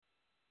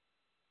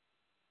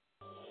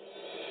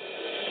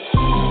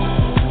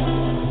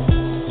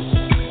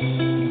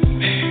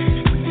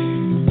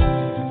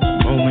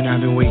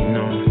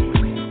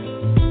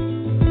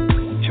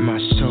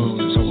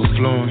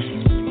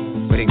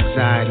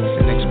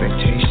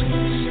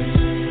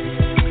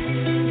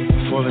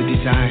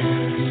desires.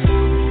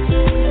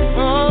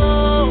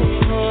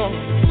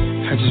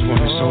 I just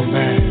want it so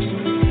bad,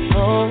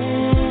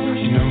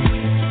 you know.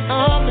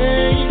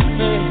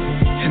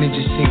 And it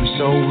just seems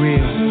so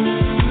real.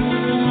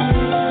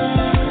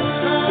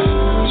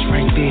 It's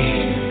right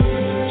there.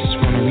 Just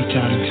want to reach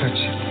out and touch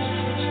it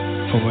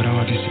for what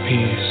all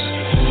disappears.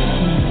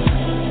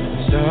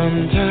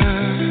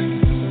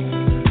 Sometimes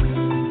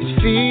it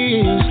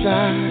feels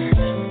like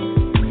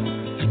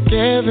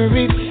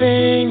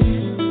everything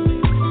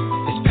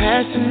is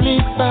passing me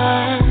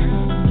by.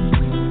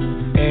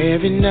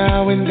 Every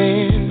now and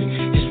then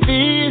it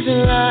feels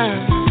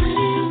alive.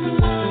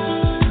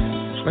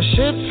 My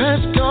ship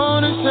has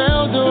gone and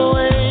sailed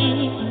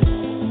away,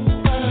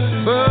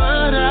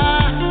 but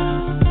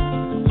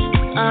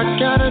I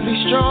gotta be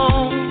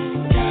strong.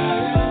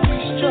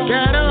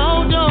 Gotta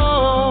hold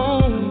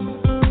on.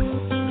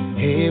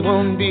 It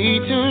won't be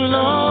too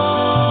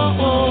long.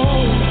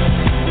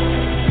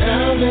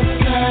 Now the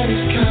tide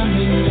is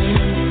coming in.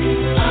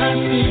 I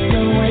see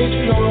the waves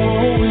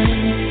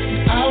flowing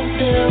out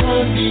there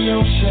on the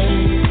ocean.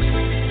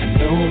 I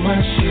know my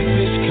ship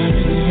is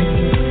coming in,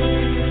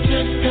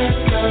 just past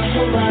the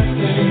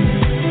horizon,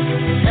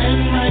 and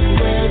right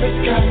where the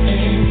sky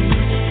ends.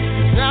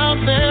 Out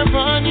there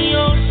on the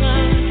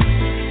ocean,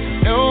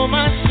 know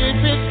my ship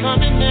is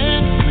coming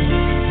in,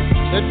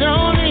 so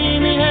don't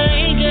leave me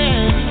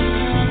hanging.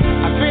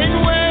 I've been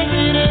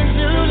waiting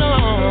too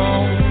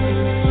long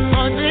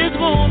for this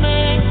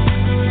moment.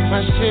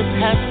 My ship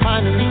has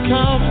finally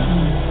come.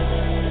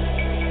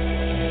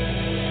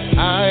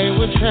 I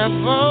will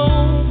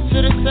travel to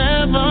the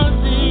seven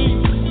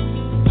seas.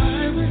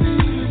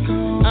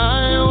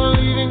 I will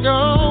even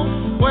go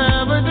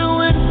wherever the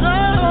wind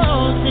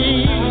blows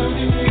me.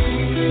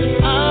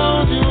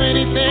 I'll do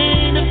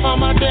anything to find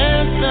my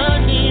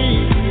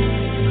destiny.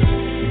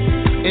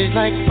 It's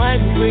like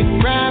fighting with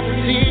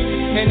gravity,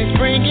 and it's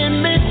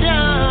bringing me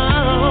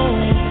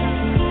down.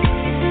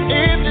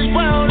 If this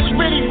world is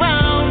really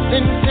round,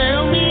 then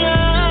tell me how.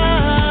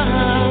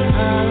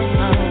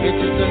 It's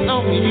just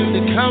alone for you to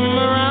come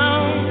around.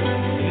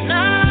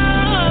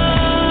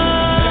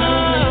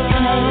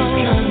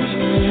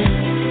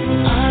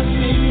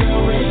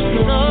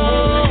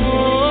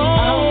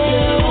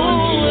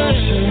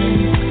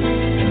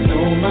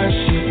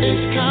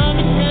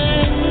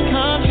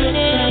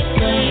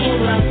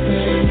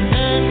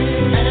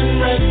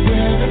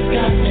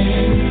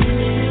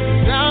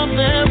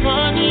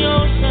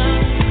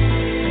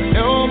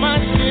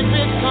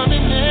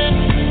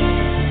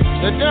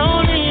 So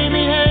don't leave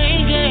me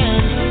hanging.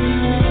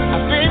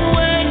 I've been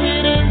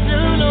waiting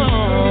too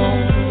long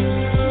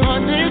for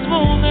this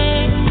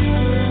moment.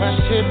 My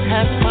ship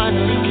has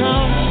finally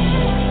come.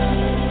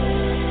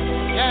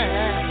 Yeah.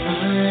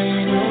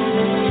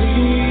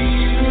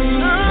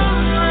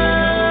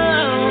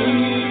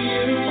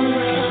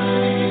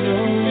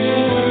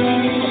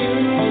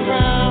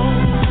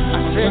 I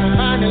said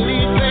finally,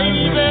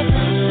 baby.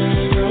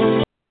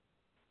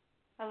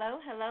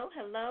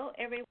 Hello,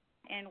 everyone.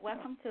 And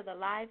welcome to the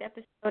live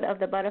episode of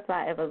the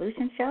Butterfly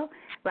Evolution Show.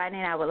 Rodney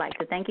and I would like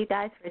to thank you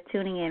guys for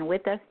tuning in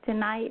with us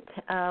tonight.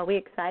 We're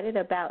excited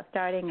about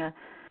starting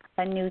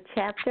a new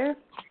chapter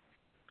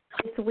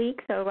this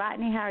week. So,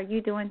 Rodney, how are you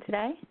doing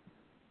today?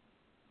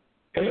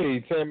 Hey,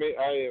 Tammy,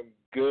 I am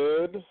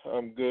good.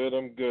 I'm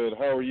good.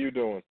 How are you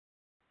doing?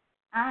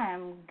 I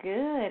am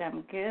good.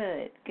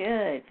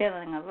 Good.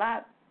 Feeling a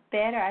lot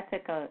better. I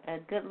took a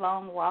good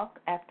long walk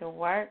after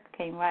work,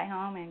 came right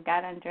home and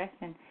got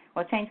undressed and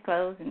changed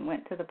clothes and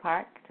went to the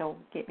park to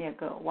get me a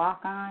good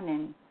walk on,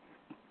 and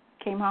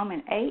came home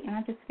and ate, and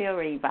I just feel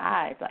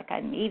revived, like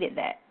I needed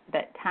that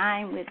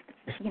time with,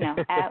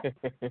 out.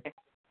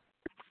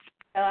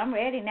 So I'm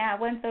ready now. I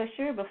wasn't so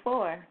sure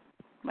before,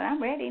 but I'm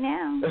ready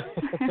now.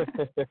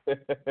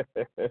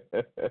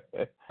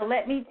 So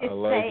let me just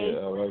say,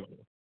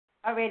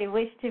 I already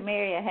wished to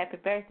Mary a happy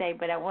birthday,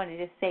 but I wanted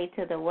to say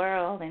to the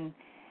world and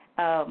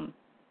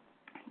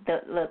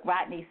look,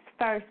 Rodney's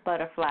first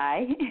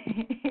butterfly.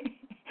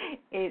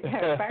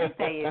 Her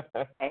birthday is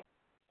today.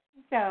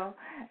 So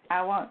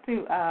I want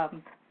to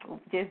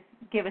just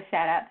give a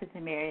shout out to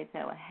Tamara and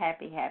tell her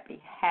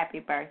happy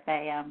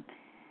birthday. I'm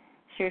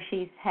sure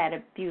she's had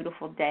a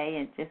beautiful day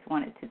and just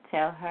wanted to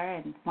tell her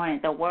and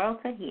wanted the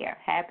world to hear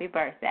happy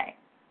birthday.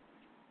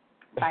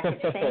 If I could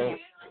sing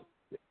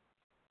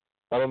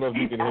I don't know if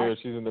you can hear her.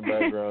 She's in the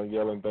background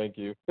yelling thank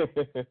you. I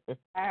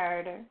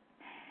heard her.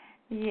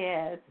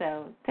 Yeah,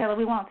 so tell her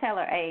we won't tell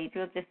her age.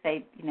 We'll just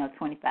say,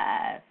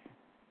 25.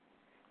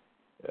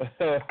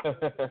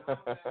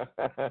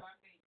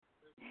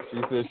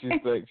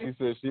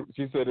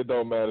 She said it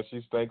don't matter.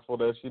 She's thankful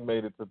that she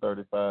made it to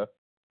 35.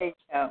 There you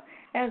go.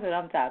 That's what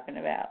I'm talking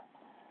about.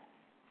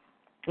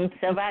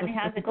 So, Rodney,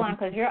 how's it going?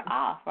 Because you're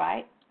off,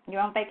 right?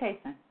 You're on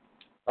vacation.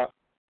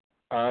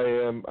 I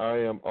am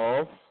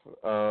off.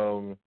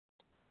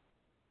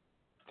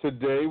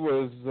 Today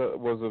was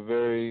a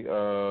very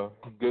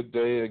good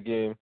day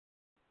again.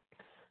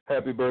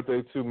 Happy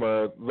birthday to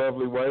my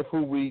lovely wife,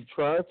 who we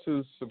tried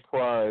to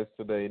surprise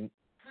today.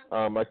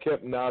 I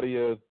kept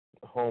Nadia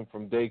home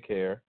from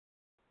daycare,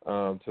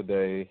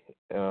 today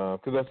because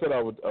I said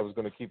I was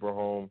going to keep her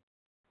home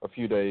a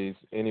few days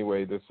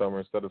anyway this summer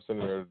instead of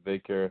sending her to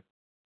daycare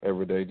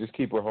every day. Just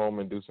keep her home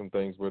and do some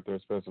things with her,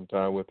 spend some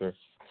time with her.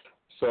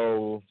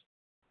 So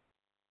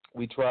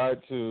we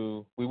went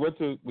to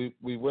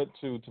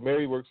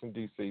Mary works in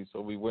D.C.,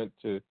 so we went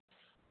to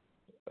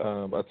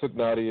I took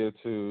Nadia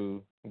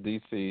to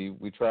D.C.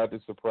 We tried to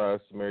surprise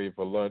Mary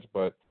for lunch,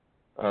 but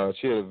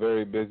she had a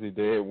very busy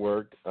day at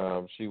work.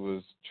 She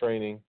was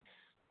training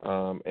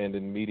and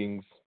in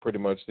meetings pretty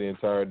much the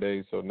entire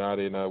day. So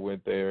Nadia and I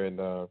went there, and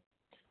lo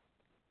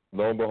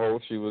and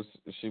behold, she was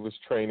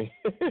training.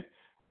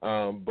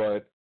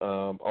 But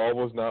all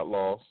was not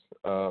lost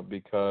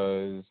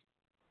because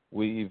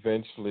we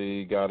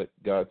eventually got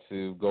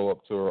to go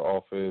up to her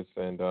office,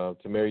 and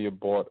Tamaria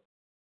bought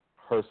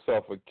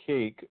herself a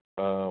cake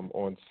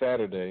on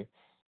Saturday.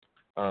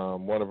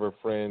 One of her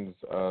friends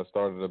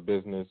started a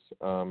business,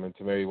 and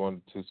Tamaria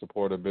wanted to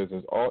support her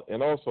business,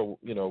 and also,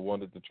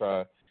 wanted to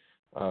try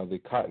the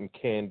cotton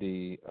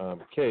candy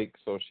cake.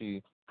 So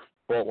she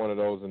bought one of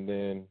those, and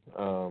then,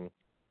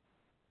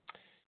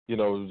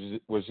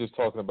 was just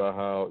talking about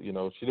how,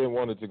 she didn't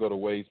want it to go to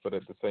waste, but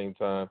at the same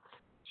time,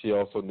 she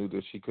also knew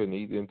that she couldn't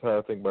eat the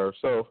entire thing by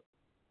herself.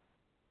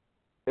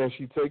 And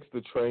she takes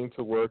the train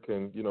to work,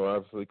 and,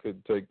 obviously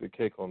couldn't take the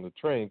cake on the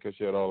train because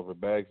she had all of her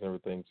bags and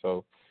everything.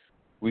 So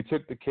we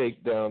took the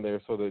cake down there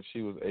so that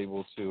she was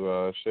able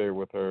to share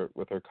with her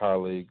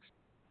colleagues.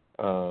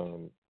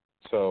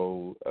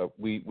 So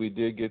we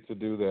did get to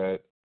do that.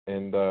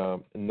 And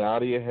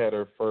Nadia had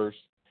her first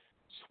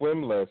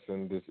swim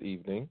lesson this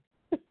evening.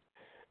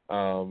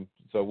 So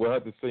we'll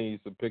have to send you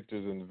some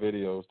pictures and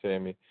videos,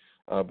 Tammy.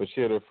 But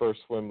she had her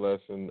first swim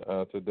lesson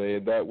today,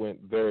 and that went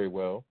very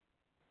well.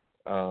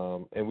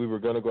 And we were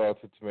going to go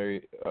out to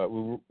Tamari.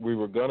 We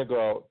were going to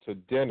go out to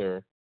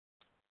dinner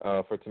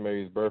for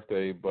Tamari's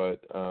birthday,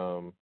 but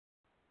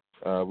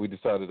we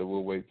decided that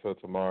we'll wait till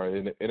tomorrow.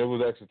 And it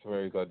was actually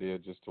Tamari's idea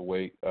just to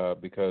wait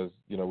because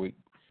Nadia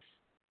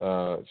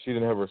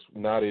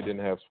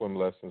didn't have swim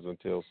lessons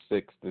until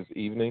 6 this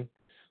evening.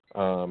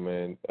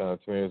 And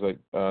Tamari was like,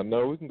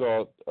 no, we can go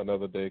out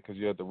another day because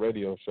you had the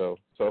radio show.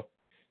 So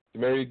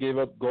Tamari gave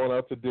up going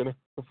out to dinner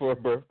for her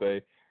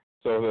birthday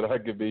so that I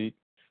could be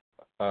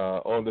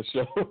on the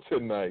show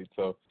tonight.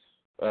 So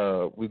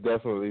we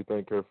definitely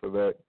thank her for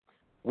that.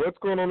 What's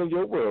going on in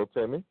your world,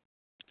 Tammy?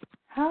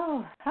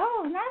 Oh,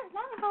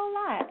 not a whole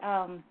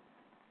lot.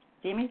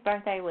 Jimmy's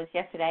birthday was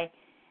yesterday,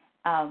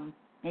 and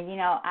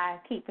I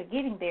keep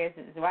forgetting theirs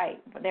is right.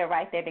 They're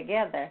right there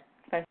together.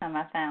 First time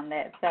I found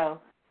that. So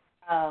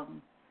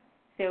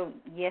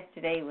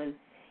yesterday was,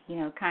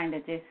 kind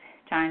of just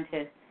trying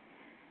to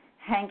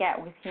hang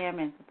out with him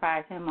and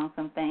surprise him on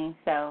some things.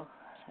 So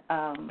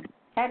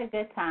had a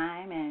good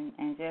time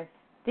and just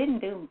didn't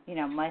do,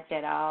 much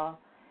at all,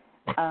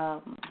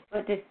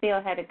 but just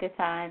still had a good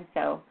time.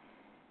 So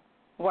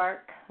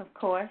work, of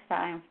course.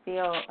 I am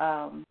still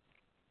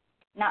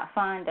not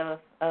fond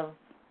of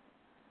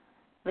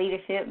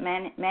leadership,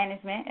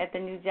 management at the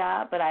new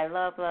job, but I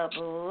love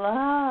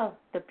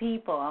the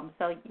people. I'm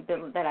so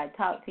that I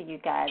talk to you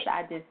guys.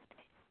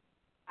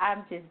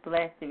 I'm just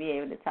blessed to be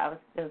able to talk.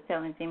 I was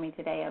telling Jimmy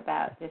today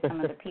about just some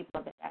of the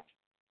people that I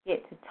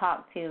get to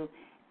talk to,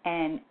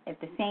 and at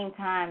the same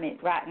time,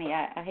 Rodney,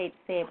 I hate to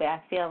say it, but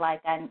I feel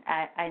like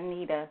I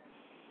need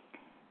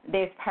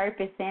there's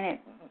purpose in it.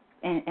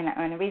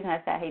 And the reason I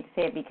say I hate to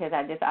say it because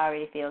I just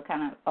already feel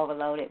kind of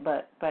overloaded,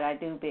 but I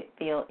do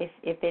feel if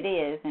it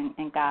is,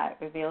 and God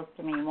reveals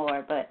to me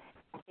more, but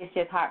it's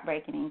just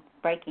heartbreaking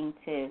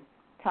to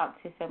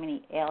talk to so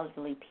many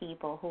elderly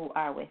people who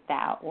are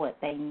without what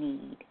they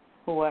need,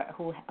 who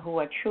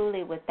are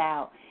truly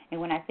without. And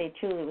when I say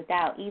truly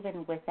without,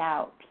 even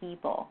without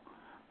people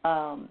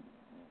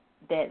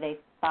that they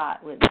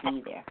thought would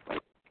be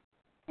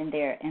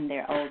there in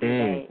their older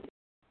days.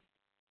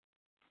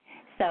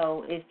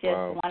 So it's just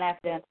one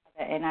after another,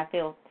 and I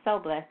feel so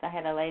blessed. I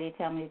had a lady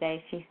tell me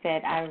today, she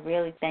said, I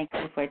really thank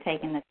you for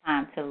taking the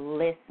time to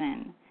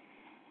listen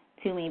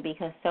to me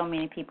because so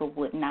many people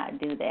would not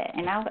do that.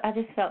 And I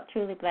just felt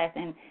truly blessed.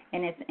 And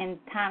it's in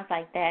times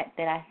like that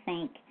I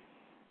think,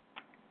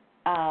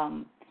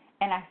 and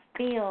I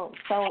feel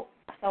so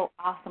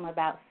awesome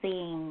about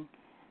seeing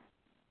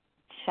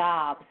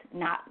jobs.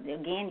 Not,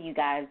 again, you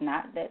guys,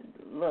 not that,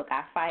 look,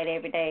 I fight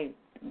every day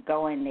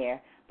going there.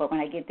 But when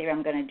I get there,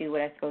 I'm going to do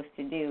what I'm supposed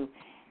to do.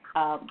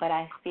 But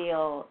I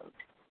feel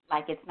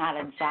like it's not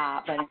a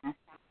job, but an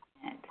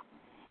assignment.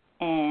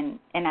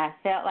 And I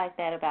felt like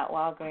that about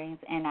Walgreens,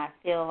 and I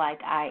feel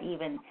like I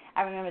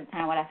remember the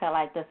time when I felt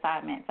like the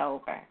assignment's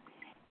over.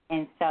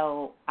 And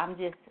so I'm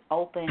just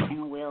open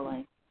and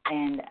willing.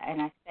 And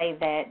I say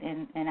that,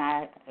 and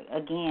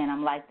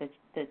I'm like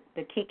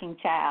the kicking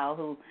child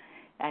who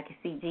I can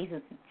see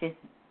Jesus just,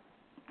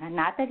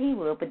 not that he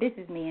will, but this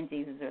is me and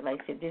Jesus'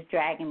 relationship, just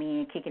dragging me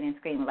and kicking and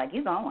screaming like,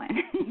 you going,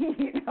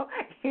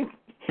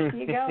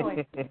 you're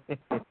going,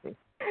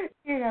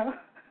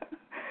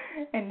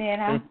 And then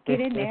I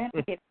get in there and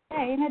I get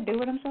paid and I do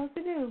what I'm supposed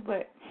to do,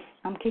 but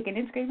I'm kicking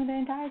and screaming the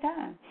entire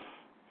time.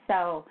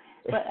 So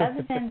But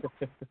other than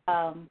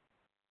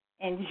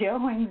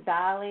enjoying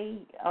Zolly,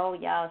 oh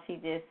y'all,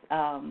 she's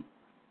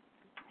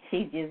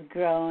just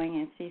growing,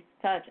 and she's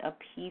such a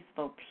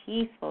peaceful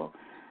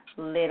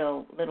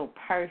little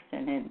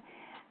person. And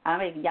I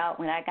mean, y'all,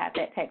 when I got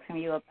that text from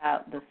you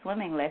about the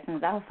swimming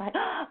lessons, I was like,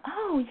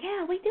 oh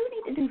yeah, we do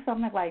need to do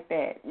something like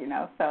that,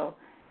 So,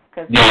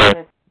 because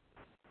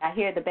I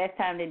hear the best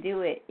time to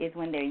do it is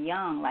when they're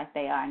young, like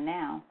they are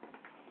now.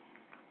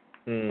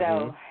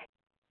 Mm-hmm.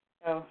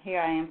 So here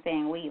I am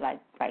saying we,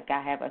 like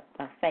I have a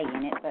say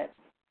in it, but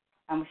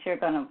I'm sure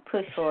going to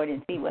push forward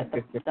and see what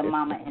the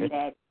mama and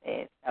dad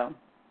said.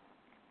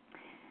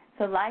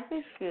 So life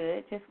is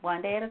good, just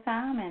one day at a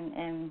time,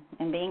 and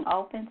being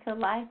open to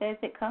life as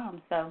it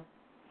comes. So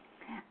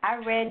I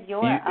read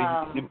your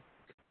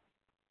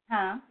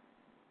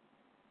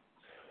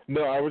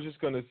No, I was just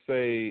going to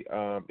say,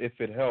 if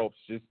it helps,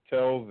 just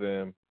tell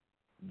them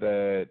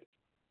that,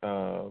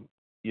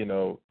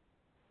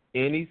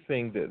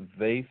 anything that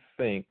they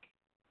think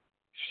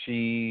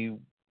she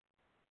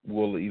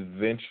will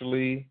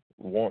eventually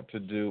want to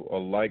do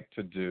or like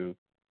to do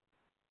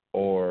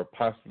or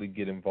possibly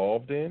get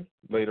involved in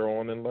later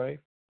on in life,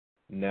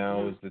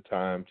 now is the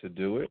time to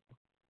do it,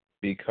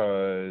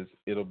 because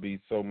it'll be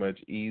so much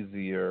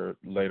easier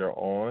later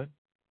on,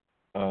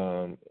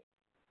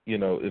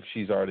 if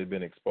she's already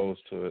been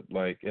exposed to it.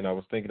 And I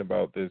was thinking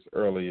about this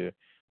earlier,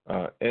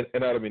 and I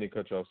don't mean to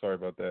cut you off, sorry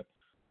about that.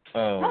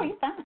 No, you're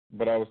fine.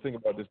 But I was thinking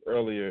about this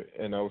earlier,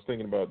 and I was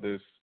thinking about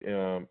this,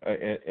 and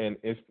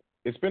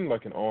it's been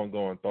like an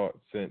ongoing thought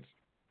since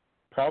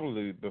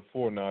probably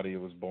before Nadia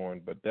was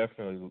born, but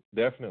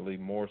definitely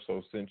more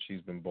so since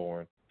she's been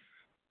born,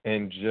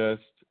 and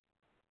just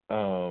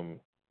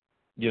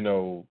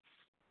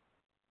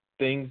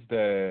things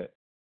that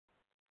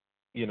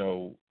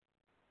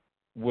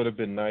would have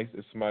been nice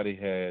if somebody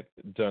had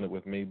done it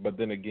with me. But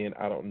then again,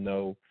 I don't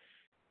know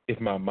if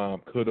my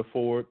mom could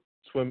afford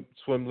swim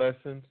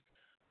lessons.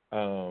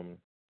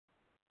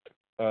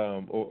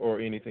 Or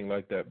anything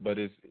like that, but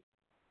it's,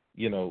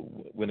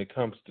 when it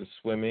comes to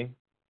swimming,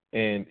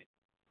 and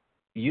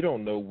you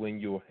don't know when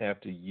you'll have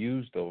to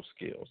use those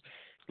skills.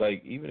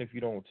 Like, even if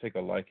you don't take a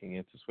liking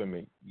into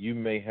swimming, you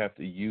may have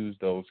to use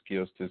those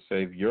skills to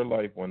save your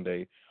life one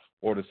day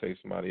or to save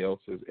somebody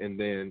else's. And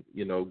then,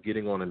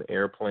 getting on an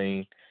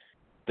airplane,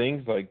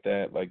 things like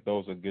that, like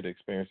those are good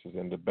experiences.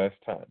 And the best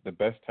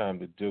time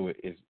to do it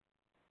is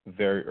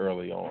very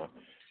early on,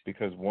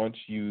 because once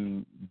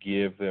you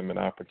give them an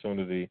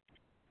opportunity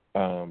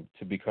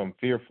to become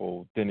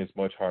fearful, then it's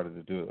much harder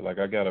to do it. Like,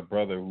 I got a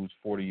brother who's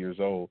 40 years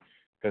old,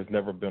 has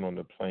never been on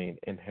the plane,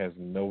 and has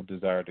no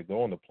desire to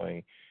go on the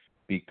plane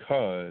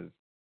because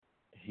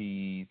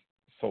he's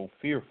so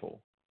fearful.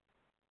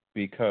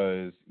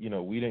 Because,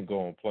 we didn't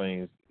go on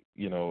planes,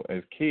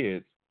 as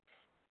kids,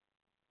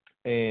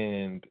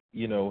 and,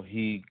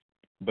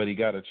 but he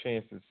got a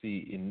chance to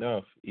see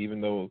enough,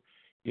 even though,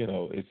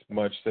 it's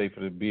much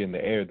safer to be in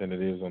the air than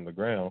it is on the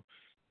ground.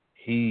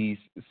 He's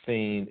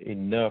seen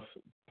enough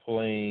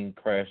plane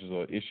crashes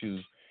or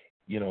issues,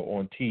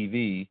 on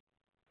TV,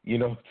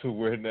 to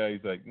where now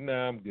he's like,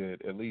 nah, I'm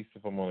good. At least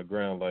if I'm on the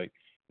ground, like,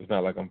 it's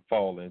not like I'm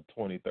falling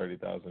 20,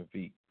 30,000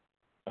 feet.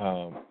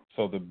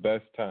 So the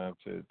best time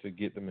to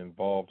get them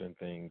involved in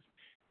things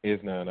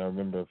is now. And I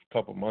remember a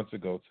couple months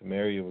ago,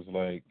 Tamaria was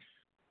like,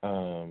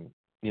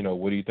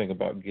 what do you think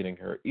about getting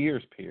her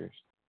ears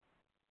pierced?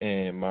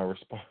 And my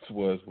response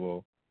was,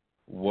 well,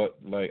 what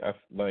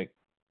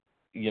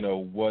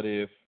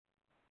if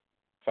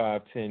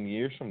 5-10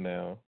 years from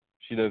now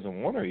she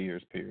doesn't want her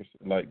ears pierced?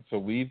 Like, so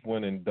we've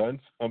went and done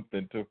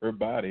something to her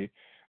body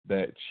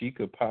that she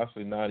could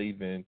possibly not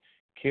even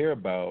care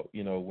about,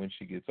 when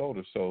she gets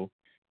older. So,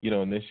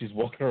 and then she's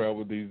walking around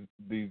with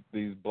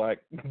these black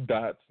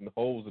dots and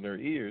holes in her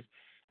ears,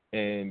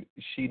 and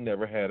she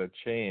never had a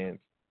chance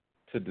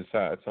to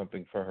decide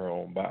something for her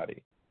own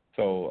body.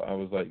 So I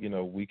was like,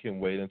 we can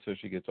wait until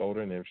she gets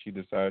older, and if she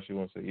decides she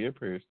wants her ear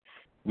pierced,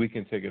 we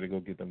can take her to go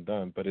get them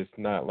done. But it's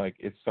not like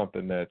it's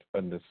something that's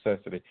a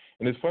necessity.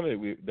 And it's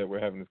funny that we're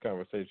having this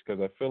conversation,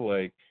 because I feel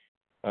like,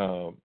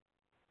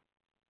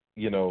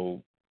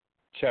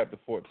 chapter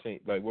 14,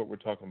 like what we're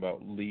talking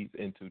about, leads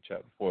into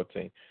chapter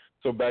 14.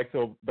 So back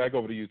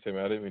over to you,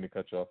 Tammy. I didn't mean to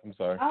cut you off. I'm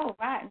sorry. Oh,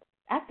 right.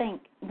 I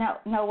think no.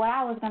 What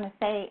I was going to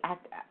say, I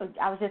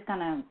was just going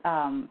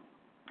to.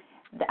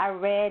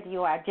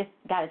 I just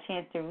got a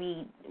chance to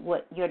read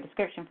what your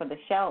description for the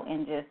show,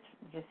 and just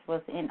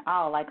was in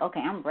awe. Like, okay,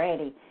 I'm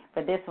ready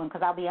for this one,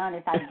 because I'll be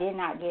honest, I did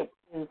not get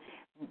to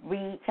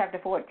read chapter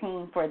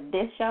 14 for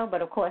this show,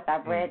 but of course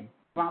I've read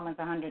Romans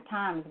 100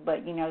 times. But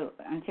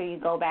until you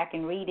go back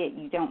and read it,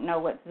 you don't know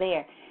what's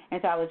there.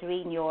 And so I was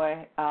reading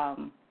your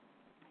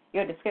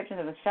description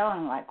of the show,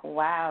 and I'm like,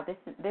 wow,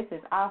 this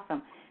is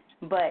awesome.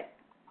 But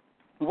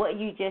what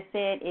you just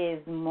said is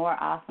more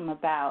awesome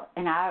about,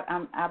 and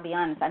I'll be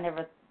honest, I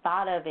never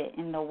thought of it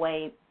in the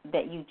way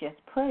that you just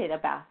put it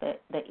about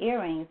the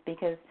earrings,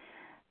 because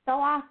so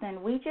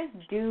often we just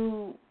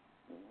do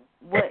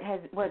what's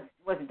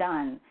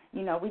done.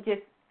 We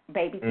just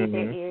babysit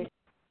their ears.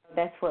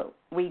 That's what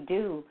we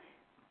do.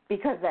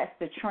 because that's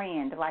the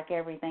trend, like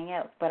everything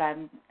else. But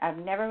I've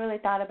never really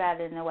thought about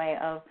it in the way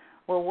of,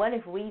 well, what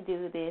if we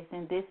do this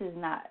and this is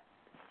not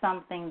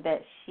something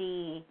that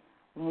she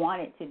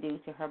wanted to do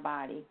to her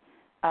body?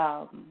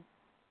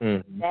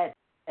 That's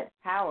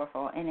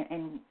powerful,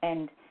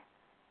 and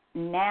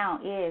now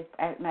is,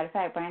 as a matter of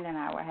fact, Brandon and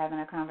I were having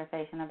a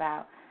conversation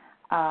about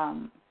a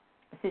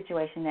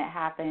situation that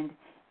happened,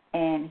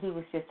 and he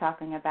was just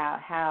talking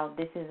about how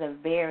this is a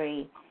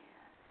very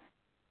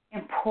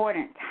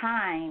important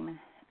time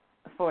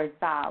for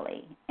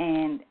Zolly,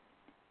 and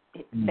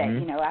that,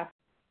 you know,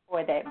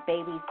 for that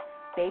babies,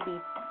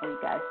 you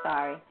guys,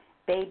 sorry,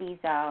 babies,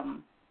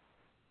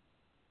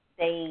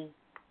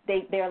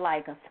 they're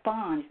like a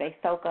sponge. They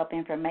soak up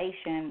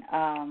information,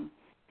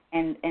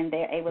 and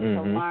they're able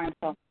to learn.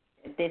 So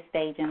at this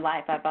stage in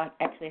life, I've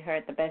actually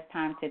heard the best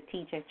time to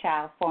teach a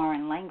child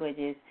foreign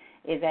languages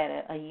is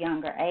at a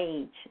younger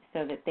age,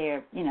 so that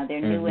they're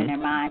new in their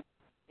mind,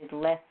 is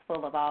less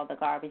full of all the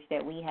garbage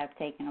that we have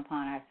taken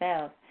upon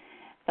ourselves.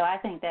 So I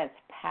think that's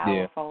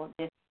powerful,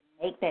 just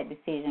to make that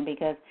decision,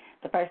 because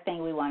the first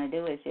thing we want to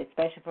do is, just,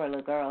 especially for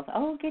little girls,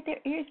 get their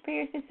ears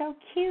pierced, it's so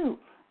cute.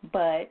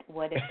 But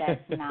what if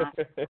that's not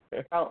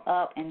grow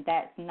up and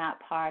that's not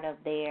part of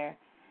their,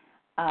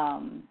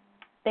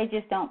 they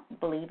just don't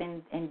believe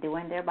in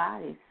doing their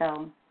bodies.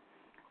 So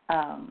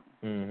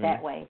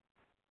that way,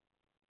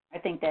 I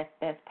think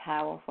that's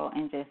powerful,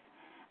 and just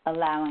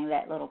allowing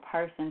that little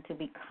person to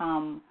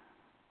become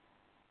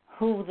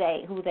who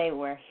they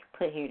were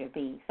put here to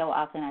be. So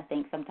often I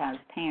think sometimes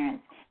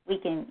parents, we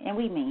can, and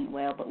we mean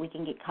well, but we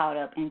can get caught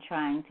up in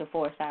trying to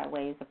force our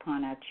ways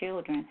upon our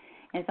children,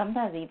 and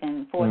sometimes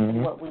even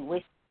forcing what we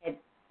wish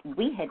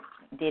we had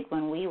did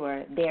when we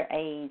were their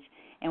age,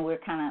 and we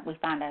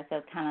find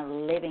ourselves kind of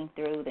living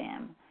through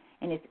them,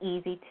 and it's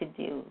easy to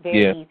do,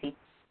 very easy.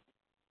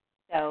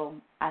 So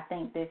I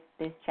think this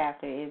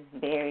chapter is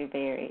very,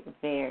 very,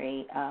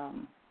 very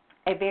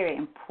a very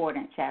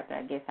important chapter,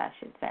 I guess I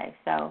should say.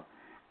 So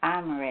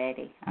I'm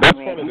ready. That's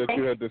funny that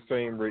you had the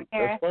same.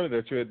 That's funny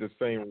that you had the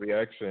same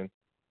reaction.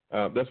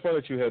 That's funny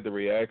that you had the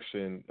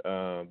reaction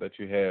that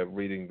you had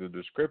reading the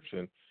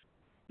description,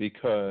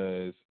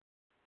 because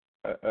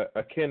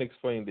I can't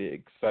explain the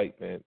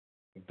excitement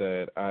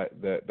that I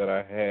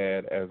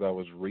had as I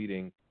was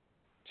reading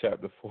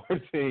chapter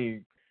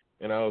 14,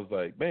 and I was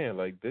like, man,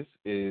 like this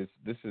is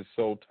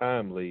so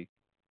timely,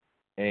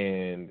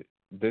 and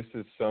this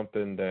is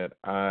something that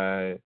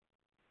I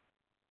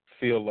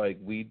feel like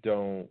we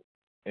don't.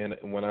 And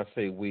when I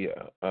say we,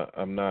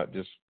 I'm not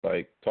just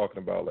like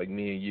talking about like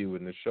me and you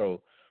in the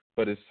show,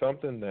 but it's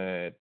something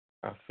that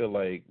I feel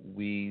like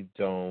we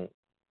don't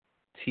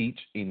teach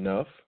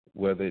enough,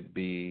 whether it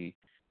be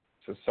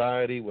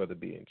society, whether it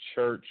be in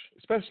church,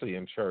 especially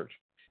in church,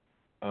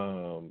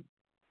 in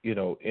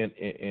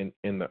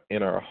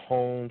our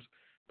homes.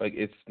 Like,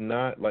 it's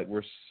not like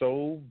we're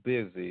so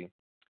busy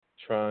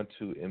trying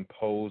to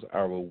impose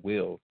our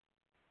will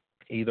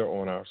either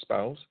on our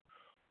spouse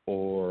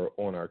or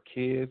on our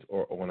kids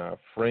or on our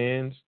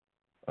friends,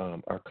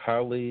 our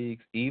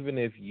colleagues. Even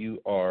if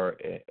you are,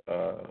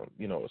 a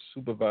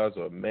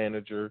supervisor or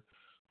manager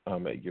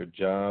at your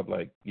job,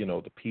 like,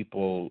 the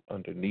people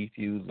underneath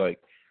you, like,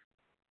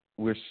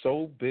 we're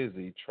so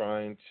busy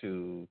trying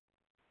to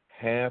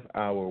have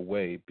our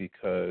way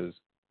because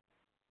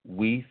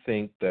we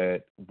think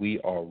that we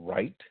are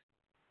right.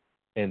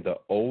 And the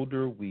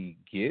older we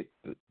get,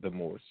 the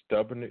more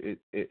stubborn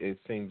it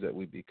seems that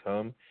we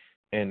become.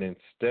 And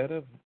instead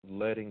of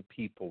letting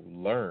people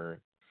learn,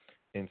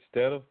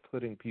 instead of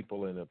putting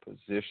people in a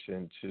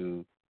position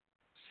to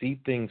see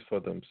things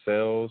for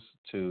themselves,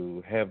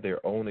 to have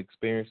their own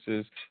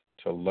experiences,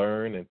 to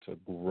learn and to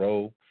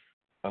grow,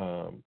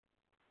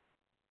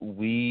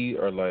 we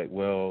are like,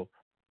 well,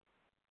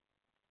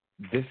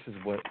 this is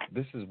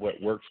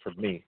what works for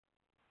me,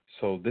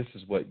 so this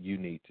is what you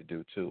need to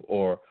do too.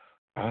 Or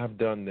I've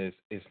done this,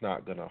 it's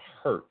not going to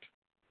hurt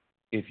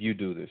if you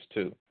do this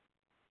too.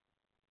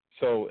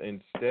 So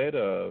instead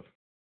of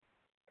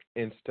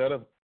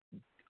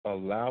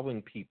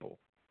allowing people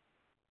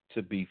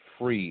to be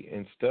free,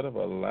 instead of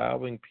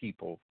allowing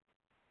people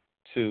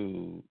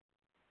to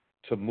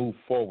move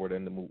forward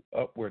and to move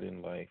upward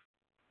in life,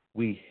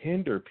 we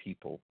hinder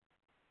people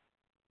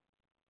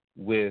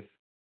with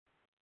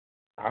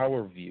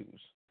our views,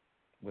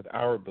 with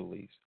our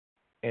beliefs,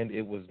 and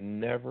it was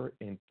never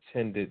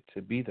intended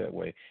to be that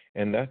way.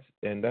 And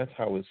that's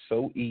how it's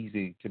so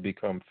easy to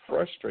become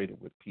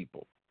frustrated with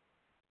people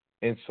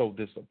and so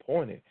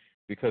disappointed,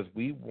 because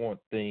we want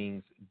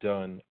things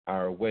done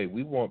our way.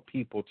 We want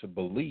people to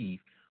believe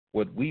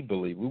what we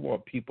believe. We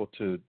want people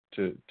to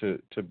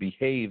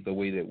behave the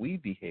way that we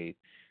behave,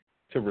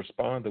 to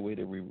respond the way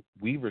that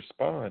we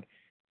respond,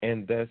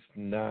 and that's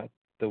not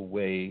the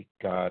way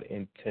God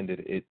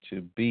intended it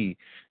to be.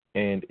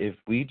 And if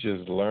we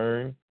just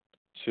learn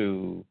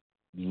to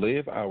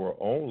live our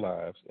own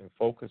lives and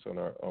focus on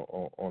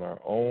our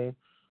own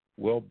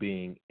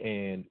well-being,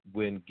 and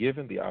when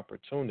given the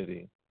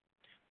opportunity,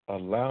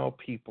 allow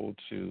people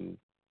to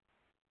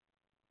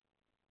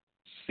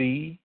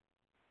see,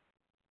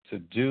 to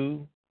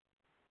do,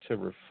 to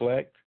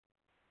reflect,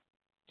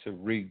 to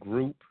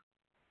regroup,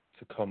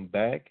 to come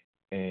back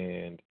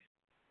and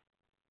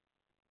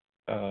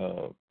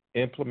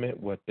implement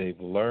what they've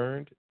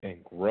learned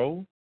and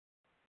grow.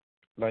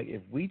 Like,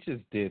 if we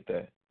just did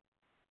that,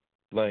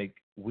 like,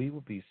 we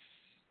would be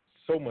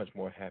so much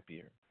more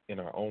happier in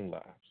our own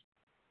lives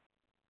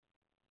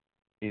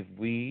if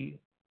we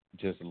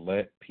just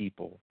let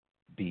people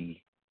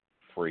be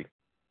free.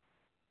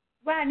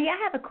 Rodney, I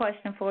have a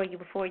question for you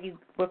before you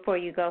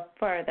go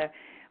further.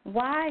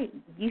 Why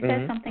you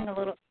said something a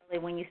little early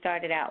when you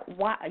started out?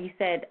 Why you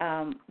said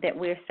that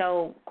we're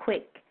so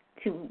quick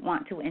to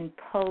want to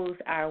impose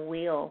our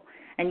will,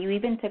 and you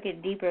even took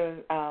it deeper,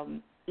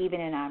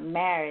 even in our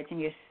marriage. And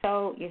you're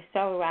so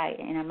right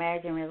in our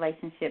marriage and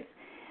relationships.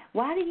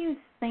 Why do you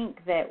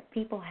think that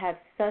people have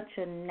such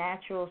a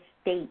natural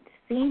state,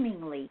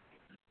 seemingly,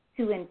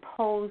 to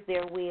impose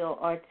their will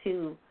or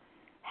to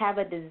have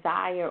a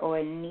desire or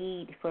a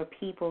need for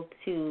people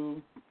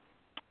to,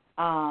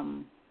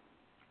 I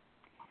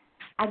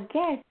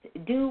guess,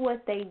 do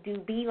what they do,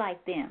 be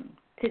like them,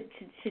 to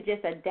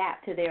just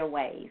adapt to their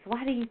ways?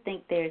 Why do you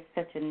think there's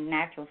such a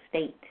natural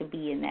state to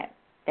be in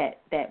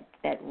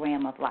that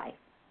realm of life?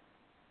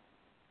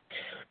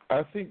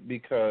 I think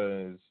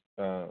because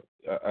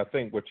I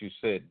think what you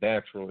said,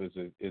 natural, is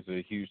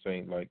a huge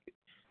thing. Like,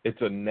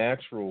 it's a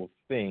natural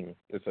thing.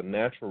 It's a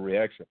natural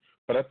reaction.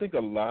 But I think a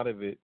lot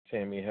of it,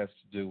 Tammy, has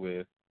to do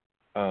with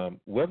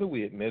whether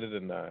we admit it or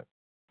not.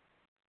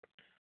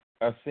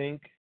 I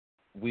think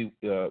we,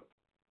 and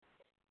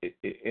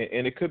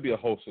it could be a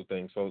host of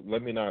things. So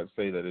let me not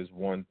say that it's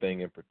one thing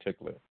in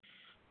particular.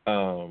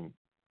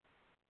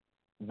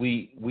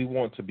 We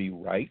want to be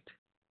right,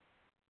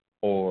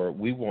 or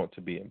we want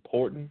to be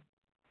important,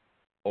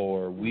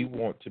 or we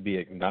want to be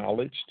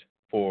acknowledged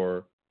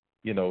for,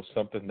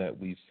 something that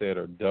we've said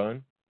or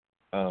done.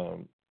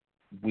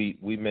 We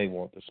may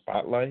want the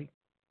spotlight.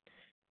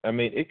 I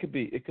mean, it could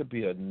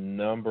be a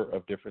number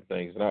of different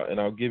things, and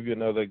I'll give you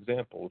another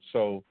example.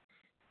 So,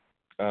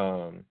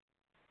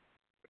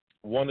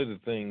 one of the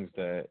things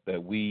that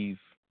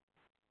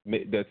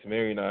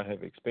Mary and I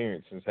have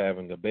experienced since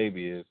having a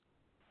baby is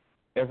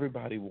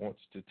everybody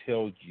wants to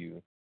tell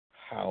you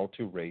how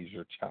to raise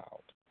your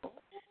child.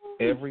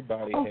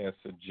 Everybody has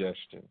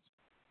suggestions.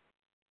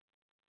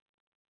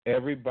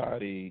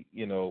 Everybody,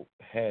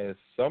 has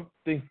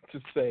something to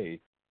say,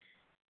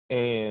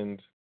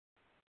 and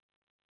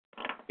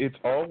it's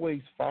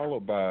always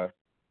followed by,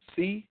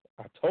 see,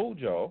 I told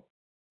y'all.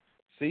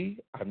 See,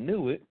 I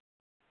knew it.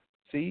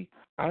 See,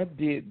 I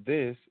did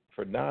this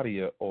for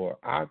Nadia, or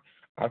I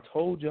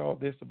told y'all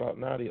this about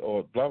Nadia,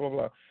 or blah, blah,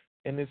 blah.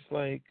 And it's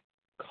like,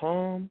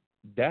 calm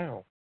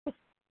down.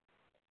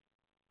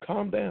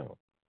 Calm down.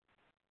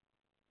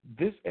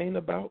 This ain't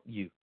about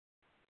you.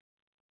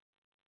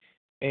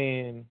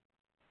 And,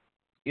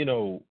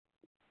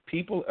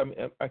 people, I mean,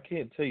 I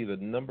can't tell you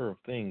the number of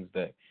things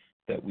that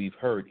we've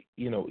heard,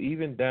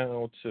 even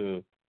down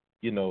to,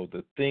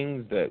 the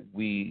things that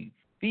we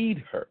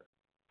feed her.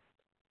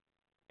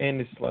 And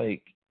it's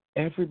like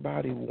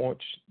everybody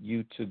wants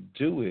you to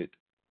do it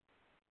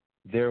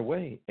their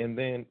way. And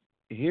then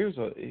here's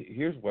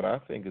what I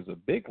think is a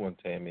big one,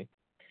 Tammy.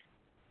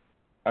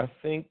 I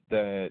think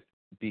that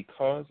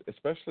because,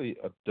 especially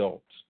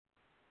adults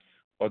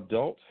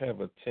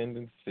have a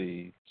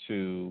tendency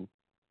to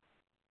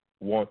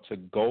want to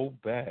go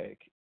back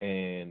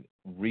and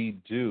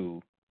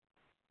redo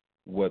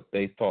what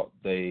they thought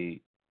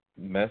they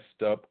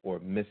messed up or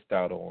missed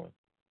out on,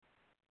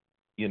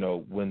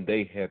 when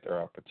they had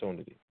their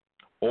opportunity.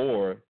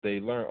 Or they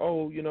learn,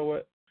 oh, you know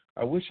what,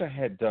 I wish I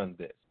had done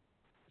this.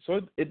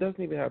 So it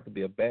doesn't even have to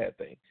be a bad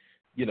thing.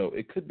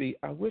 It could be,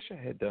 I wish I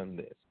had done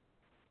this,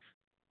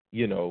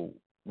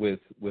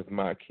 with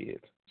my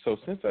kids. So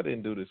since I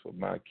didn't do this with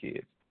my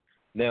kids,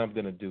 now I'm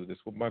going to do this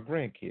with my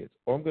grandkids,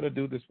 or I'm going to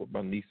do this with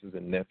my nieces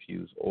and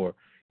nephews, or,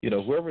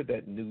 whoever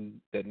that new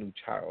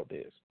child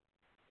is.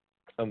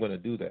 I'm going to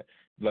do that.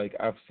 Like,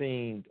 I've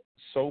seen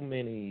so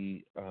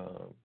many,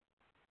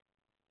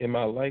 in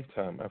my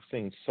lifetime, I've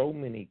seen so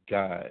many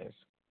guys,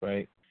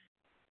 right?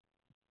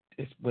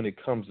 It's when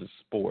it comes to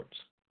sports,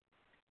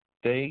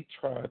 they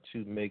try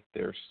to make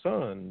their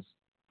sons,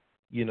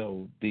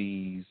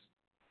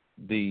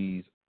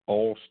 these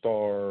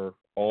all-star,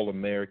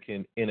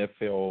 all-American,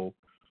 NFL,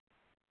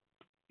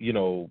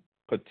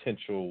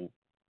 potential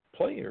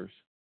players.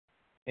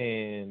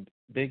 And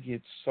they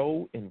get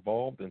so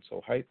involved and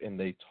so hyped, and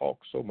they talk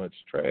so much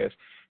trash.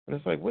 And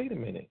it's like, wait a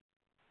minute.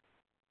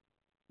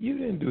 You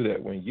didn't do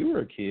that when you were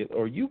a kid,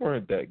 or you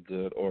weren't that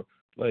good, or,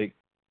 like,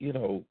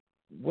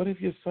 what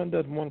if your son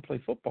doesn't want to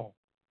play football?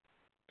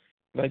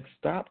 Like,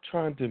 stop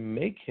trying to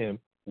make him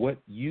what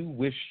you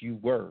wish you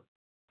were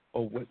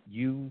or what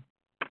you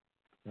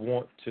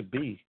want to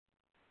be.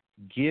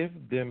 Give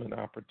them an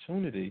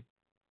opportunity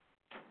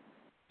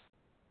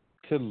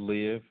to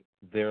live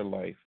their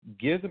life.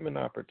 Give them an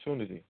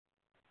opportunity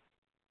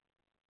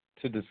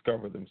to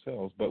discover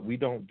themselves, but we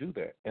don't do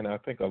that. And I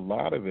think a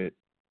lot of it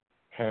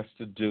has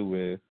to do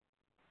with,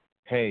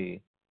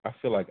 hey, I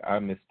feel like I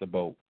missed the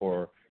boat,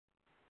 or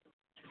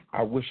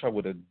I wish I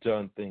would have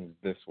done things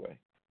this way.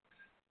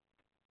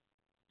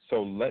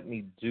 So let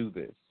me do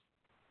this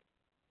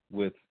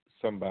with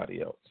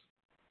somebody else.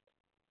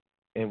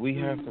 And we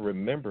have to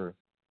remember,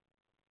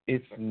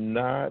 it's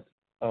not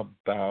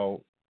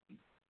about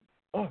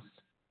us.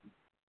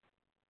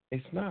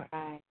 It's not.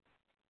 Right.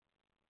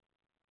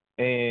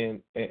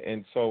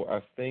 And so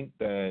I think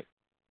that,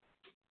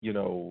 you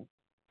know,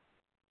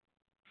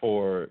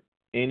 for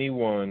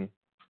anyone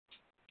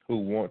who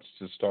wants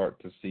to start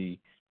to see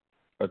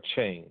a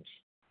change,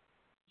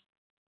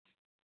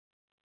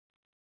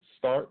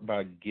 start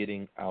by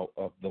getting out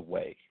of the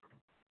way.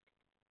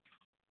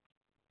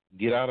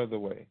 Get out of the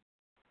way.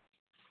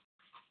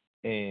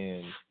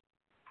 And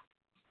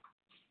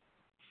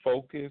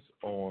focus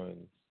on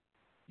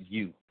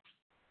you.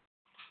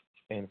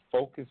 And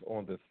focus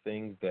on the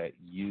things that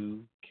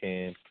you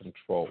can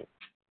control.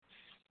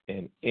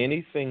 And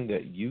anything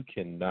that you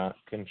cannot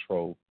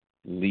control,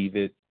 leave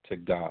it to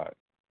God.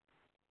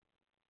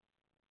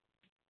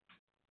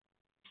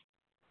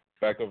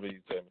 Back over to you,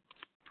 Tammy.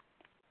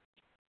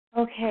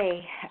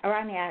 Okay,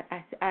 Rodney,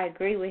 I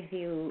agree with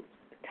you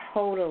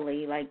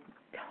totally, like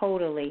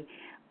totally.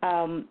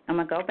 I'm going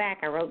to go back.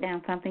 I wrote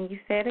down something you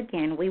said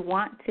again. We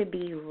want to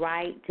be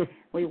right.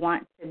 We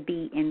want to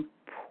be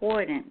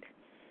important.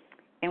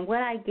 And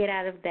what I get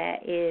out of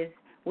that is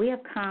we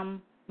have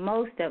come,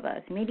 most of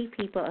us, many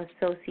people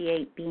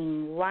associate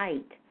being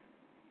right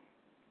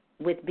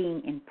with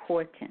being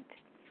important,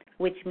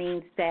 which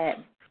means that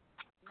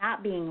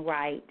not being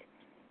right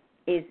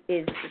is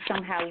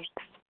somehow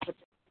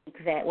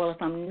that, well,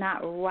 if I'm not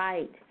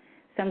right,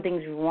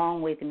 something's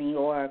wrong with me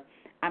or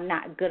I'm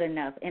not good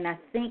enough. And I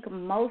think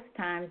most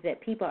times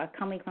that people are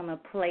coming from a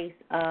place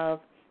of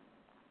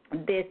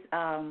this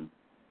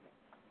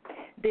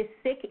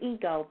sick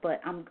ego,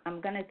 but I'm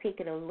going to take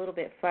it a little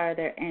bit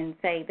further and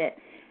say that,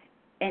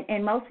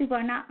 and most people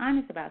are not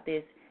honest about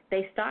this.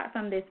 They start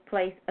from this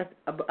place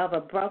of a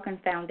broken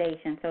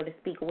foundation, so to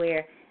speak,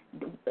 where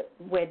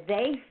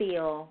they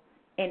feel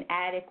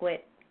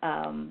inadequate,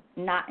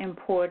 not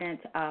important,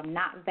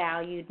 not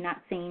valued,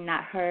 not seen,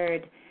 not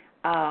heard,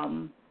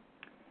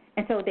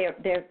 and so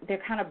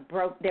they're kind of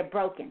they're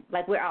broken.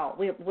 Like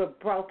we're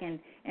broken,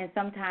 and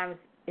sometimes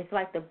it's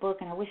like the book,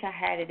 and I wish I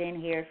had it in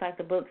here. It's like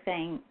the book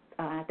saying,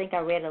 I think I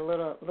read a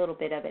little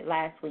bit of it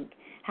last week,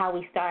 how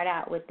we start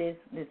out with this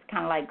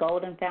kind of like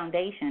golden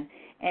foundation,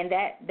 and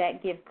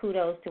that gives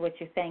kudos to what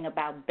you're saying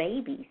about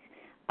babies.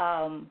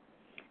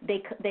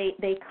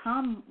 They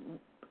come,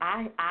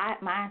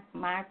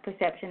 my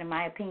perception and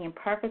my opinion,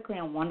 perfectly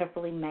and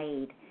wonderfully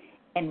made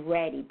and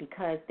ready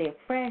because they're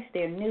fresh,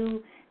 they're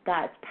new.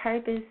 God's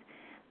purpose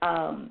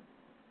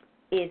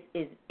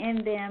is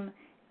in them,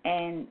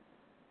 and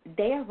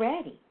they are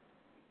ready.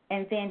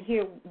 And then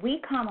here we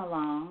come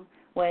along,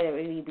 whether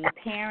we be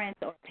parents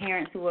or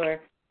parents who are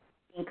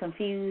being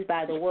confused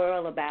by the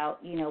world about,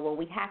 well,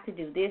 we have to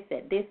do this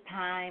at this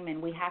time,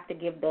 and we have to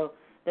give the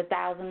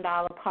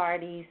 $1,000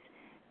 parties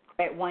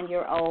at 1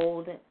 year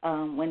old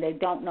when they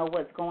don't know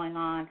what's going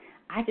on.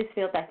 I just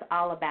feel that's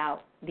all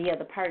about the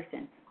other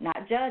person.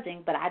 Not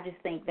judging, but I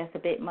just think that's a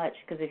bit much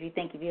because if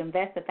you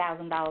invest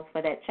 $1,000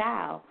 for that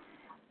child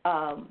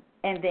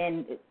and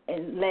then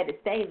let it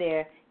stay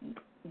there,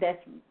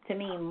 that's, to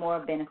me, more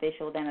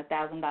beneficial than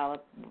 $1,000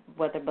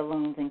 worth of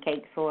balloons and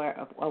cakes for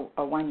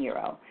a 1 year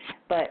old.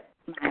 But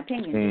my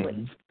opinion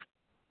is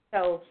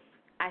so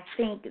I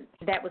think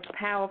that was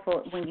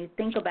powerful when you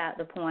think about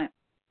the point.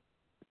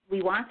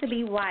 We want to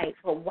be right,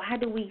 but why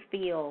do we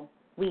feel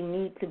we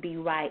need to be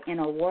right in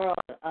a world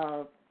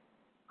of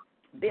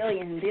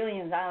billions and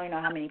billions, I don't even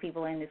know how many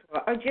people in this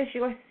world, or just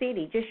your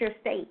city, just your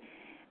state,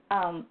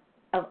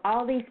 of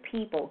all these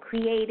people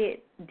created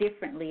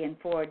differently and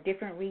for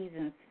different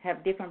reasons,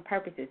 have different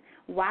purposes.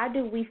 Why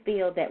do we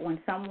feel that when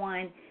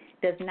someone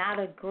does not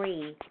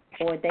agree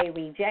or they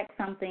reject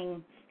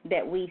something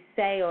that we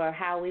say or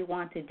how we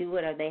want to do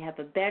it or they have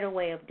a better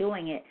way of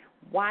doing it,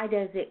 why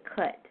does it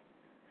cut?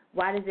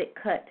 Why does it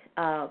cut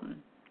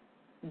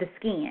the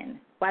skin?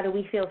 Why do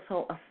we feel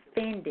so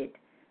offended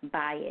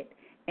by it?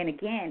 And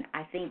again,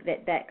 I think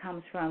that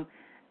comes from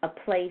a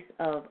place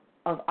of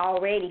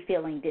already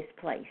feeling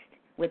displaced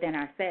within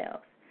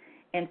ourselves.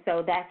 And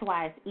so that's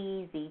why it's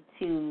easy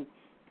to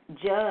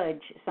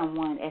judge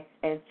someone,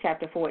 as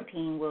chapter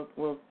 14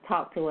 will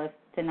talk to us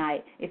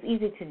tonight. It's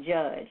easy to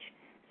judge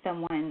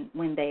someone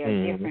when they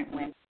are different,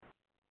 when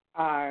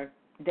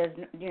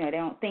they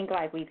don't think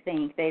like we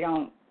think, they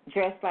don't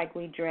dress like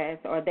we dress,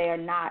 or they are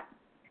not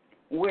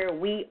where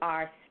we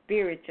are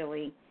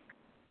spiritually.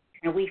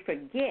 And we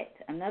forget,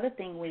 another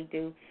thing we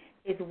do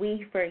is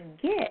we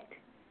forget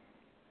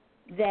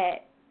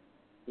that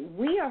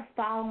we are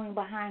following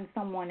behind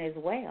someone as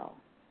well.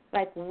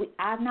 Like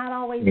I've not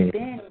always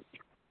been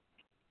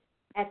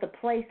at the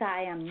place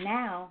I am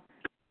now,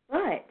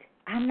 but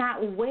I'm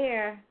not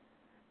where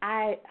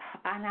and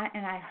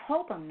I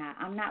hope I'm not.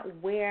 I'm not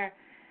where.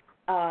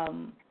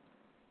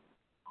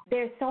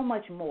 There's so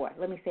much more.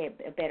 Let me say it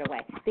a better way.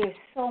 There's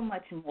so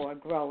much more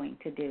growing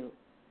to do,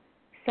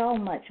 so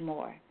much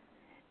more.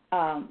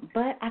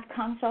 But I've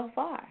come so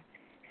far.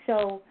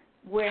 So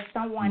where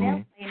someone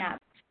else may not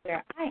be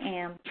where I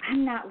am,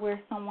 I'm not where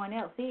someone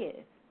else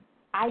is.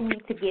 I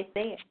need to get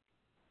there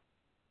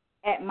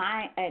at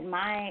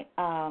my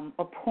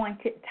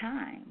appointed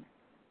time.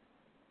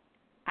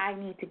 I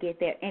need to get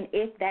there, and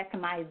if that's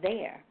my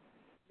there,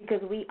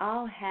 because we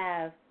all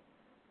have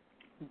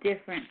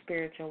different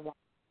spiritual walks,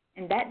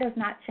 and that does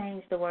not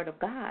change the Word of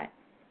God.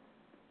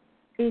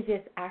 It's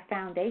just our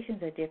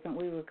foundations are different.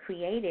 We were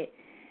created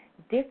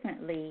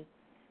differently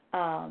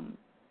and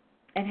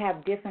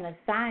have different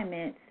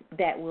assignments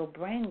that will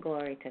bring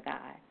glory to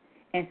God.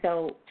 And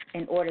so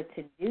in order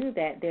to do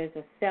that, there's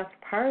a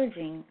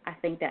self-purging, I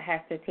think, that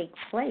has to take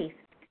place.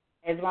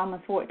 As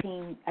Romans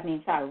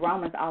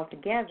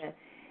altogether,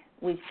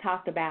 we've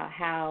talked about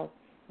how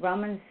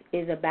Romans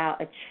is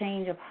about a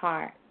change of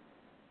heart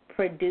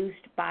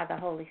produced by the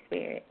Holy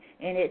Spirit.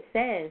 And it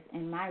says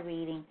in my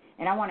reading,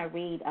 and I want to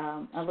read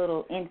a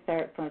little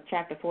insert from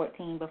chapter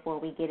 14 before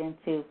we get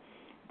into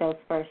those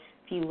first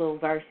few little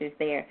verses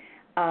there.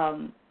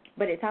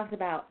 But it talks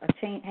about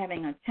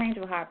having a change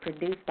of heart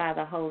produced by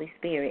the Holy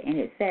Spirit. And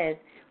it says,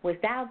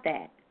 without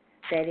that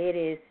it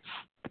is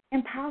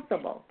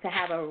impossible to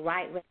have a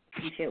right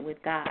relationship with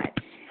God.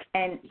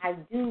 And I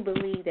do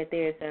believe that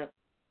there's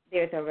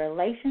a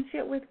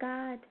relationship with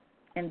God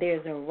and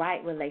there's a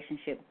right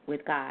relationship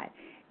with God.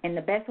 And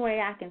the best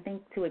way I can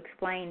think to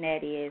explain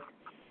that is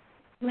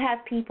you have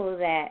people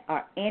that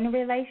are in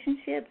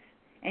relationships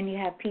and you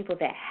have people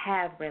that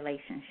have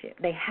relationships.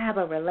 They have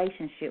a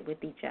relationship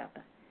with each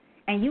other.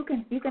 And you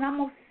can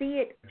almost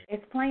see it as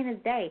plain as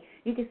day.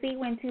 You can see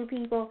when two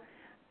people,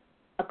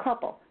 a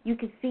couple, you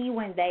can see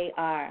when they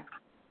are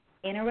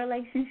in a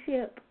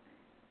relationship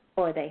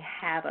or they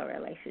have a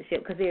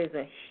relationship, because there's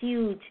a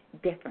huge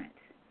difference.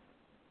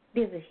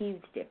 There's a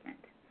huge difference.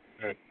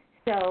 Right.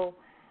 So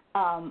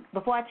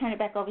before I turn it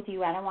back over to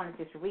you, I want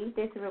to just read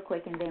this real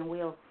quick, and then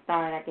we'll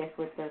start, I guess,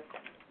 with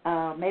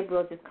the maybe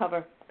we'll just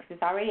cover,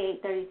 it's already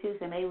 8:32,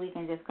 so maybe we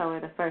can just cover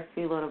the first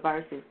few little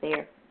verses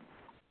there.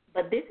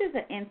 But this is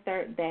an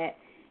insert that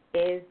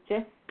is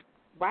just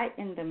right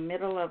in the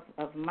middle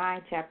of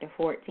my chapter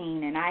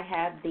 14, and I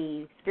have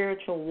the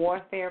Spiritual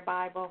Warfare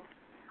Bible.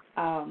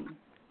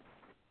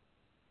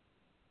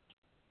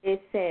 It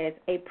says,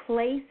 a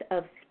place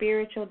of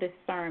spiritual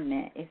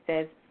discernment. It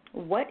says,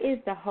 what is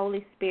the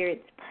Holy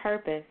Spirit's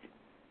purpose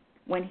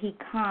when he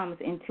comes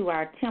into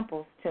our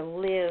temples to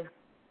live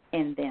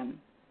in them?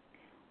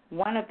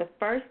 One of the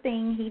first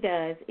things he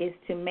does is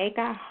to make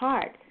our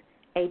hearts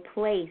a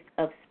place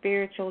of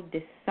spiritual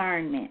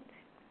discernment.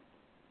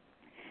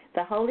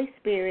 The Holy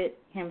Spirit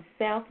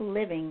himself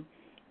living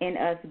in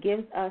us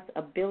gives us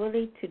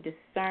ability to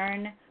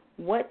discern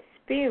what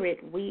spirit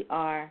we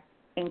are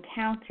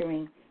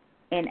encountering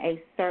in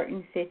a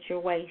certain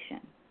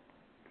situation.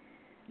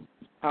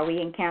 Are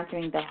we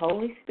encountering the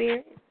Holy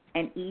Spirit,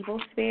 an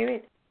evil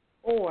spirit,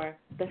 or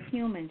the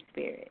human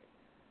spirit?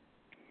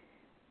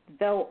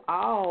 Though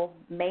all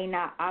may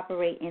not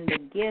operate in the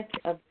gift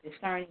of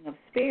discerning of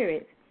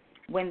spirits,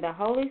 when the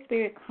Holy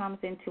Spirit comes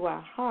into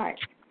our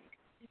hearts,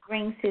 he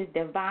brings his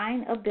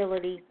divine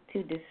ability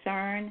to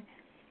discern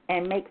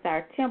and makes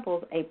our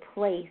temples a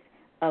place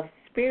of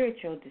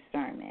spiritual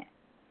discernment.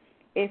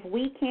 If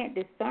we can't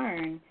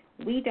discern,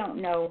 we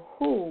don't know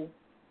who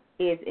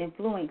is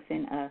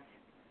influencing us.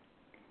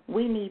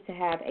 We need to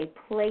have a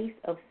place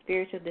of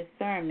spiritual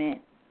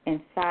discernment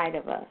inside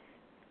of us.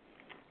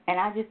 And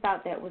I just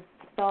thought that was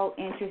so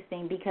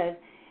interesting, because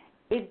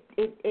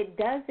it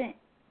doesn't,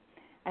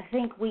 I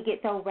think we get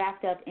so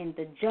wrapped up in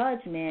the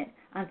judgment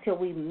until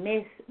we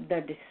miss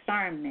the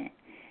discernment.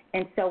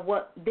 And so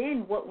what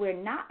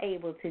we're not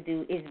able to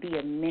do is be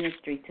a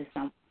ministry to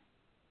someone,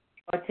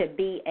 or to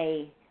be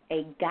a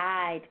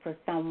guide for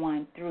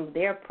someone through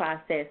their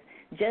process,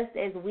 just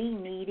as we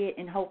needed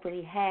and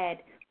hopefully had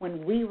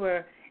when we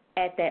were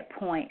at that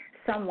point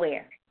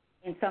somewhere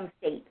in some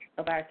state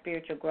of our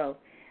spiritual growth.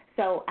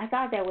 So I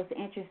thought that was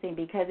interesting,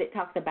 because it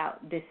talks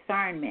about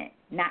discernment,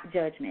 not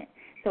judgment.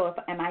 So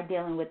am I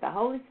dealing with the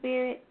Holy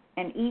Spirit,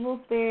 an evil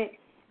spirit,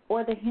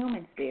 or the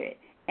human spirit?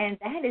 And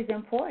that is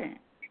important.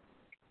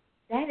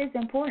 That is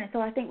important.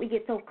 So I think we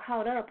get so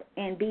caught up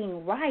in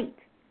being right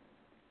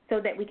so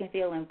that we can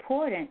feel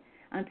important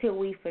until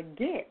we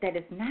forget that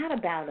it's not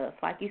about us.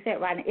 Like you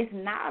said, Rodney, it's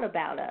not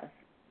about us.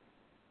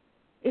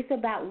 It's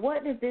about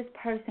what does this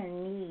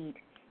person need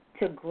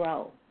to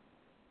grow,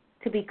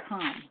 to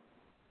become,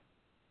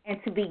 and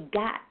to be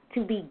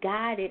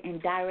guided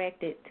and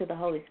directed to the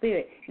Holy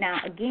Spirit. Now,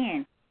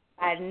 again,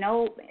 by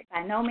no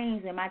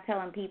means am I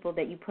telling people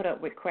that you put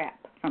up with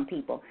crap from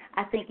people.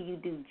 I think you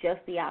do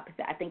just the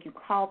opposite. I think you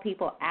call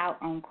people out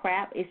on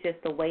crap. It's just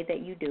the way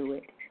that you do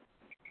it.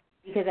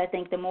 Because I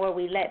think the more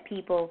we let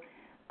people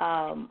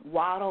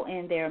waddle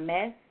in their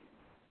mess,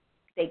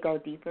 they go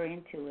deeper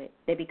into it.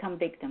 They become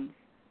victims,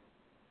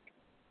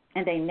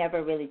 and they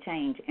never really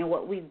change. And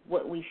what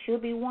we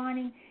should be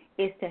wanting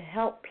is to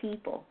help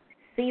people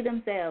see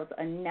themselves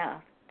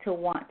enough to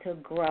want to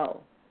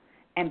grow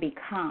and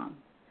become,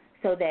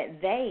 so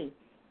that they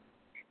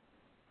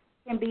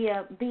can be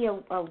a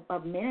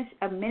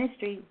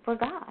ministry for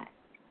God.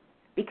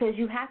 because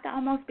you have to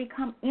almost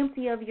become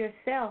empty of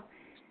yourself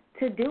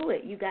to do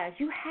it, you guys.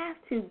 You have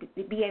to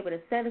be able to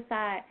set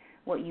aside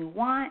what you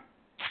want,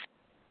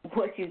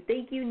 what you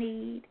think you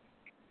need,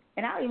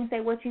 and I'll even say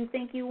what you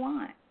think you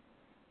want,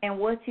 and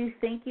what you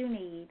think you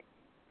need,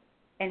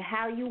 and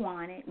how you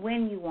want it,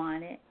 when you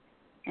want it,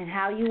 and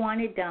how you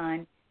want it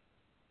done.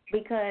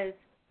 Because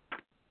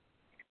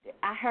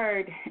I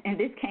heard, and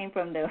this came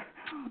from the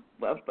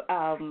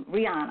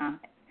Rihanna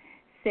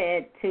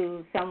said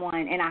to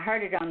someone, and I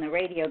heard it on the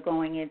radio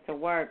going into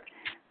work,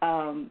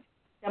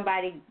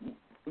 somebody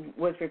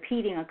was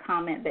repeating a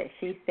comment that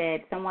she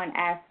said. Someone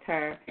asked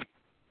her,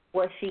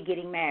 was she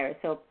getting married?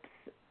 So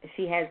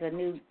she has a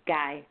new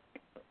guy,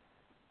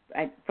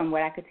 from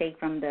what I could take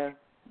from the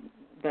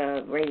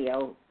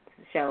radio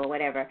show or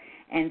whatever,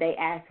 and they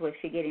asked, was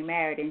she getting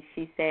married? And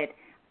she said,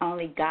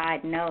 only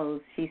God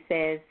knows. She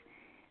said,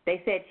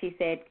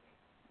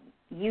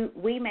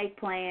 we make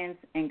plans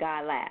and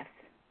God laughs.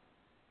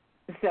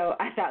 So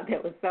I thought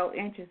that was so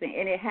interesting.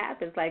 And it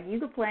happens. Like, you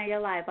could plan your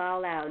life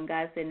all out, and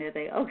God's sitting there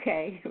saying,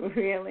 okay,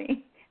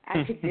 really?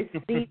 I could just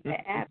see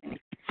that happening.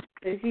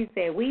 So she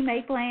said, we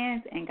make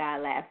plans, and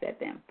God laughs at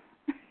them.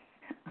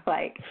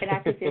 And I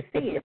could just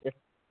see it.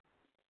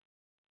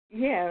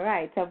 Yeah,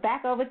 right. So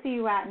back over to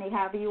you, Rodney,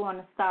 however you want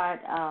to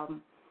start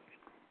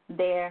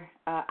there.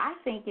 I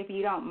think, if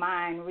you don't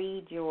mind,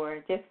 read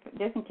your, just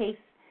in case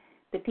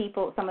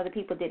some of the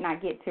people did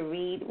not get to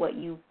read what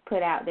you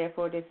put out there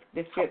for this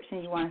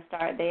description. You want to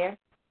start there?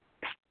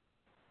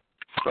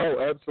 Oh,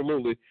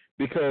 absolutely.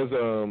 Because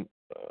a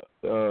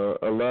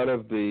lot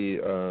of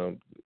the,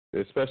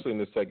 especially in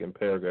the second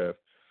paragraph,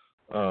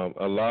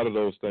 a lot of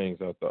those things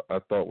I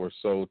thought were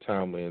so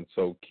timely and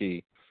so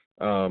key.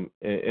 And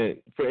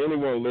for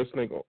anyone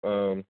listening,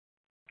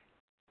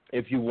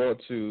 if you want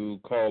to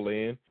call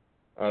in,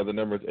 the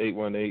number is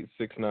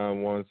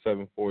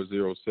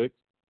 818-691-7406.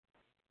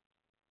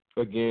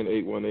 Again,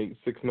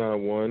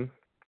 818-691-7406.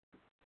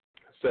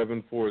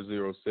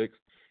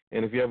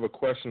 And if you have a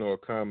question or a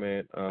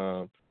comment,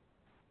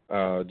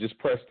 just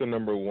press the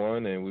number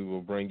 1, and we will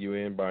bring you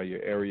in by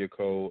your area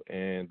code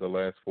and the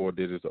last 4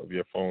 digits of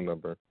your phone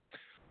number.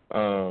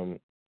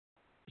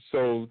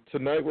 So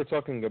tonight we're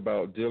talking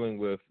about dealing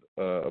with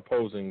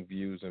opposing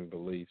views and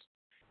beliefs.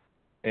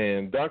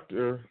 And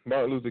Dr.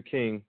 Martin Luther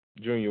King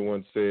Jr.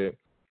 once said,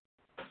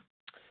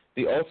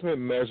 the ultimate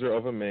measure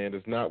of a man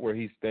is not where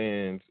he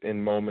stands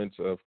in moments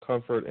of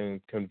comfort and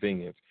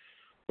convenience,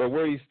 but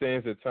where he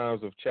stands at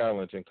times of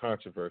challenge and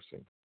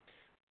controversy.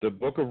 The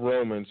book of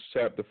Romans,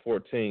 chapter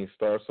 14,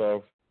 starts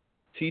off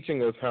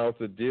teaching us how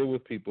to deal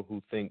with people who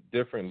think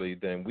differently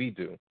than we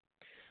do.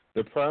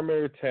 The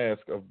primary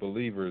task of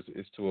believers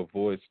is to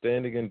avoid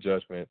standing in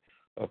judgment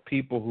of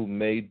people who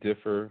may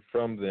differ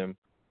from them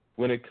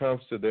when it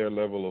comes to their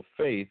level of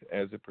faith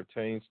as it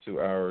pertains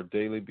to our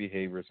daily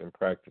behaviors and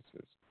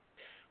practices.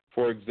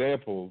 For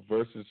example,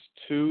 verses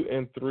 2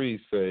 and 3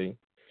 say,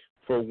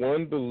 for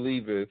one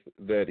believeth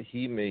that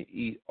he may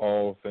eat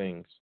all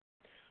things.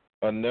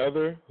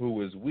 Another,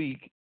 who is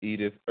weak,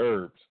 eateth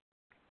herbs.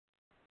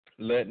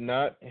 Let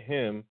not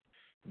him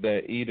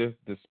that eateth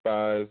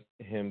despise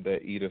him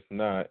that eateth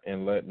not,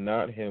 and let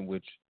not him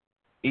which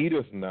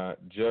eateth not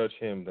judge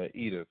him that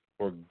eateth,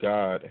 for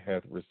God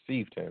hath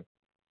received him.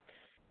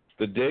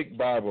 The Dake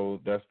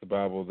Bible, that's the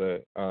Bible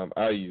that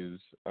I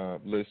use,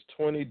 lists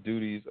 20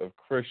 duties of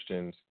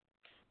Christians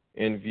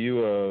in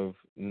view of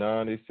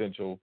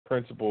non-essential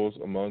principles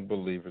among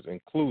believers,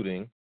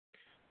 including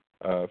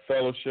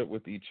fellowship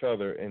with each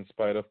other in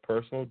spite of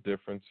personal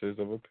differences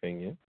of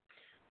opinion,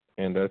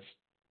 and that's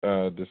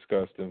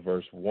discussed in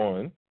verse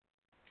 1.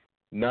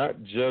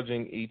 Not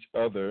judging each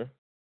other,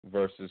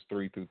 verses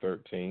 3 through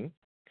 13.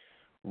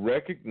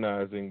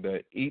 Recognizing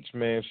that each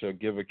man shall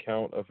give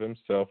account of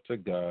himself to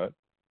God,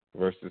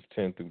 verses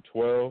 10 through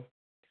 12.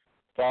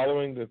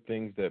 Following the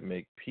things that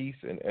make peace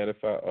and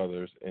edify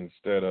others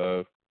instead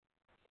of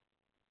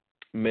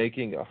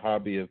making a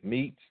hobby of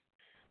meat,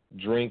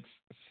 drinks,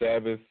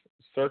 sabbaths,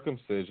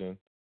 circumcision,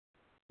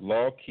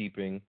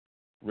 law-keeping,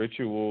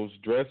 rituals,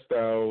 dress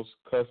styles,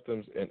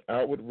 customs, and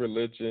outward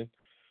religion,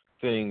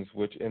 things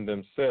which in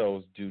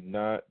themselves do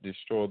not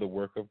destroy the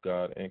work of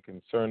God, and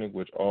concerning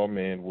which all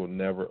men will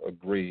never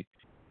agree.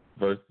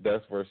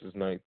 That's verses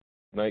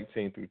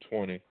 19 through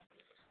 20.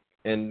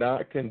 And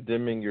not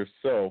condemning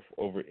yourself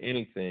over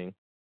anything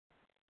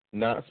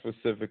not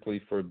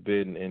specifically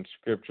forbidden in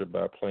Scripture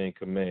by plain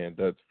command.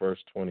 That's verse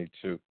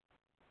 22.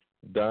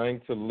 Dying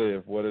to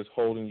live, what is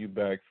holding you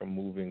back from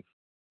moving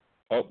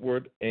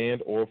upward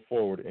and or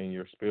forward in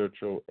your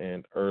spiritual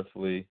and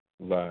earthly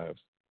lives.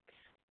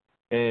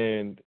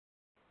 And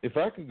if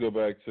I could go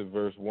back to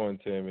verse 1,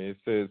 Tammy, it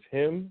says,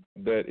 him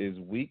that is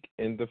weak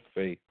in the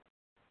faith,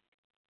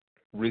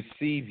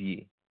 receive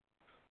ye,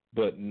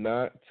 but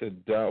not to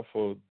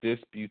doubtful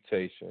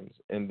disputations.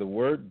 And the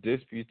word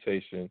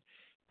disputation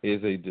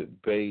is a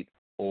debate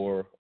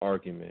or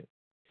argument.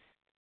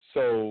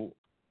 So,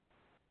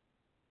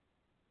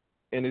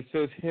 and it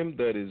says him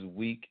that is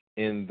weak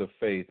in the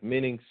faith,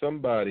 meaning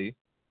somebody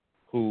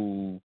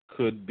who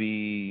could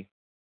be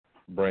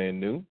brand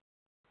new,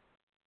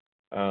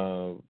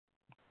 uh,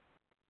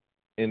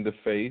 in the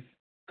faith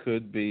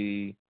could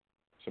be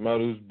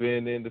somebody who's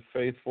been in the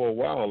faith for a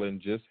while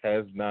and just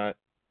has not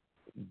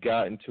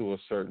gotten to a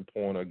certain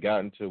point or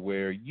gotten to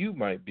where you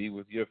might be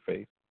with your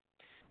faith.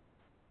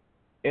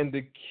 And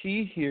the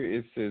key here,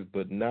 it says,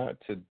 but not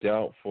to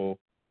doubtful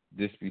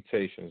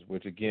disputations,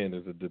 which again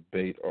is a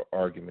debate or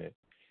argument.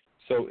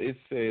 So it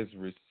says,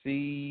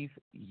 receive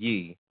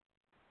ye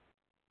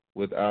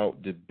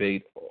without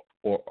debate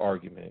or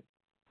argument.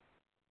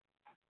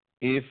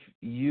 If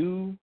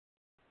you,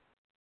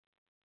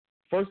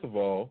 first of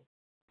all,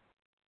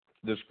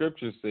 the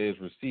scripture says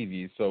receive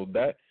ye, so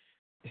that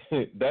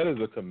that is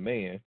a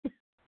command.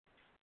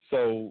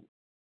 So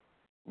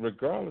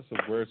regardless of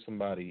where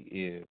somebody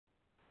is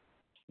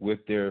with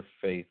their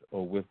faith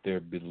or with their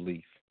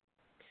belief,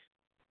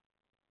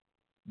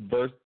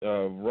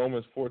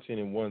 Romans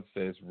 14:1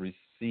 says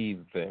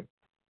receive them.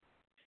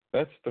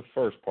 That's the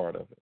first part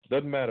of it.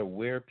 Doesn't matter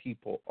where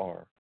people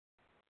are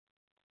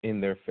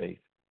in their faith.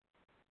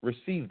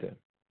 Receive them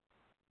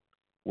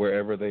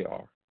wherever they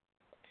are.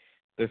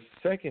 The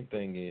second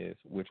thing is,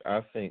 which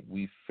I think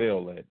we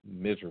fail at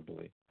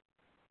miserably,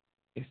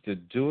 is to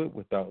do it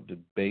without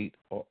debate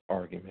or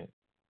argument.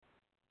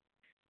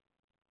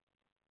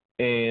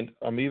 And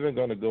I'm even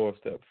going to go a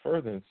step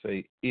further and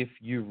say, if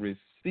you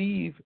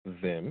receive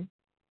them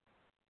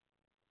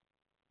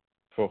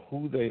for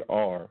who they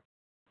are,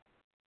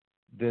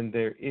 then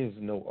there is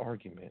no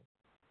argument.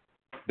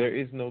 There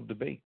is no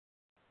debate.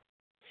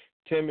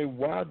 Tell me,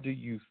 why do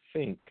you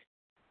think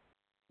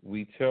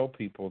we tell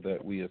people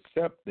that we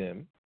accept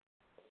them,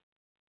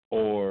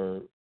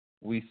 or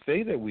we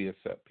say that we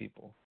accept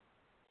people,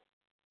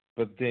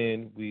 but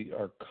then we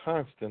are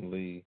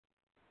constantly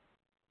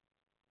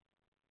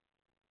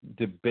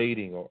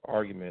debating or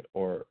argument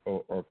or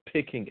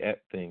picking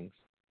at things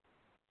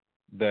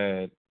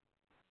that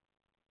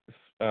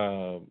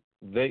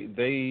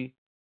they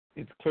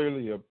it's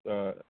clearly a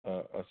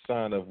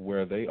sign of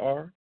where they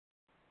are,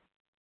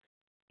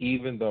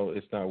 even though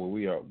it's not where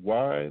we are.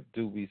 Why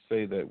do we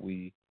say that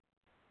we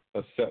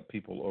accept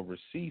people or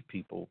receive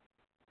people,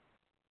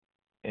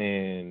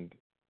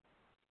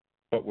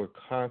 but we're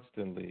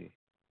constantly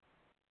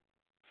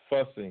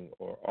fussing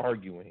or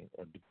arguing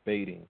or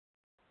debating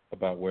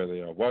about where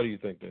they are? Why do you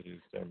think that is,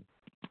 Tim?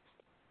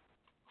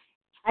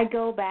 I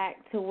go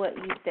back to what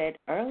you said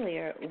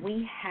earlier.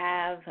 We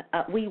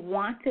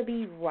want to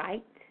be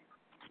right,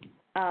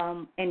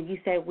 and you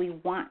said we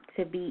want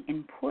to be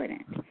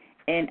important.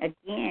 And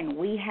again,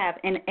 we have,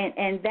 and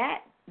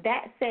that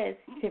says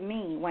to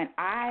me, when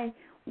I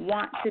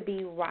want to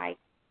be right,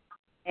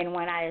 and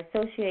when I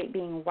associate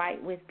being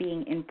right with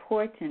being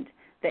important,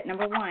 that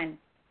number one,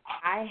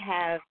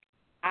 I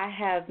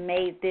have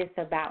made this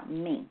about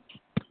me.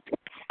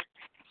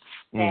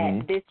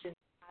 That this is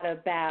not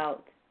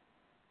about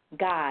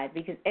God.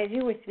 Because as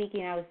you were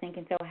speaking, I was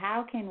thinking, so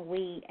how can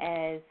we,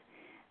 as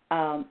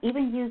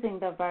even using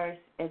the verse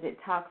as it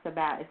talks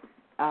about,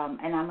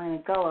 and I'm going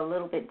to go a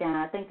little bit down,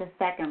 I think the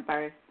second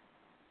verse,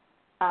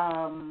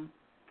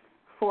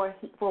 for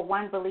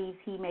one believes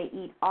he may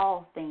eat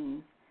all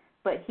things,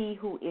 but he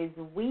who is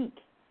weak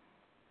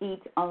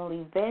eats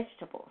only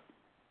vegetables.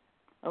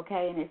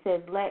 Okay, and it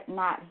says, let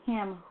not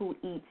him who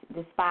eats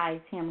despise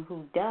him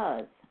who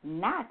does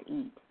not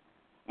eat,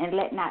 and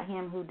let not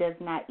him who does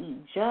not eat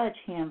judge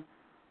him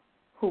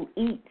who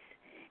eats.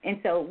 And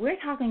so we're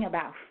talking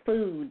about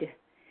food.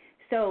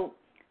 So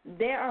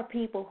there are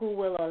people who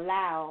will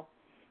allow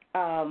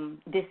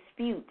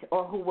dispute,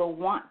 or who will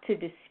want to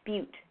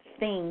dispute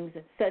things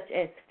such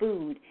as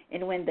food.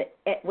 And when the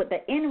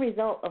end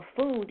result of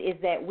food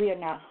is that we are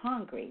not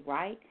hungry,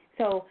 right?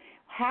 So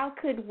how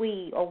could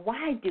we, or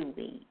why do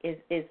we,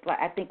 is like,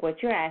 I think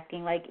what you're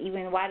asking, like,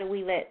 even why do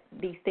we let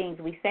these things,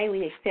 we say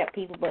we accept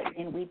people, but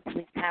then we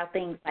have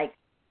things like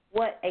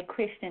what a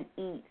Christian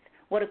eats,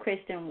 what a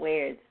Christian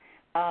wears,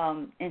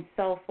 and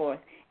so forth,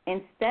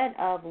 instead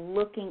of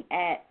looking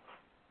at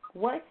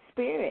what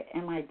spirit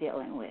am I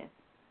dealing with?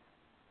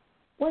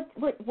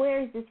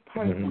 Where is this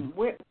person?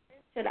 Where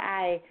should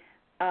I,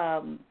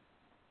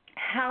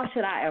 how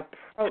should I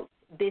approach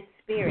this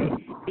spirit?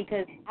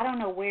 Because I don't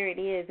know where it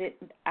is.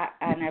 I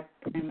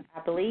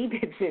believe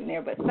it's in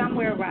there, but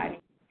somewhere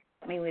Rodney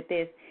helped me with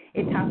this.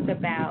 It talks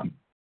about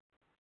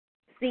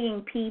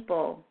seeing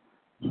people,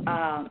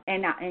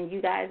 and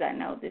you guys, I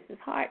know this is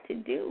hard to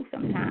do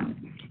sometimes.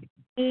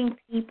 Seeing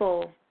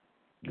people,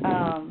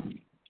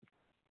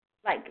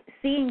 like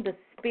seeing the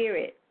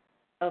spirit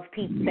of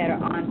people that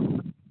are on,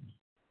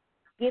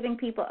 giving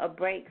people a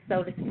break,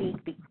 so to speak,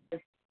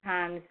 because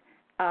sometimes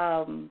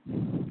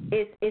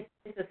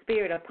it's a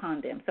spirit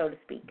upon them, so to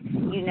speak.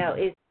 You know,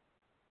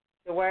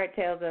 the word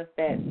tells us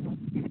that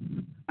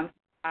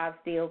I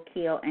steal,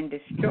 kill, and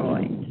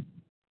destroy.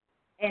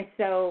 And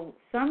so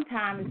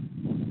sometimes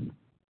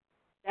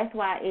that's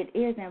why it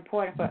is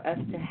important for us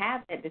to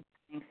have that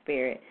discerning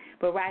spirit.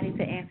 But Rodney,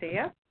 to answer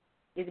your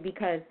is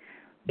because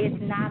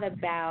it's not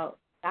about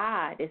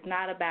God. It's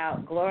not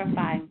about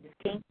glorifying His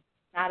kingdom.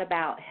 It's not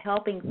about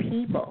helping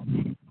people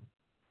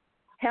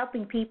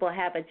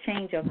have a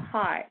change of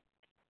heart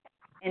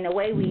And the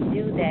way we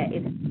do that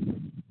is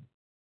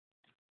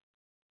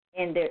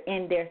in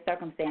their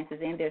circumstances,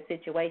 in their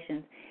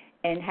situations.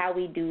 And how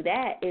we do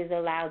that is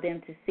allow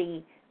them to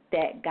see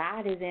that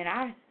God is in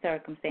our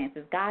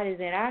circumstances, God is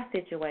in our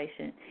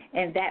situation,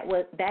 and that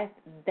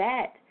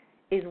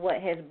is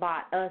what has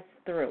brought us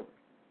through,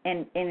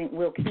 and it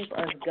will keep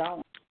us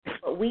going.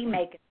 But we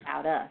make it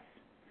about us.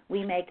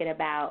 We make it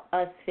about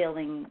us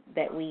feeling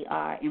that we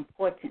are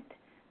important,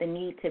 the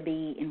need to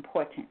be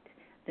important,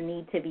 the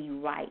need to be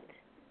right.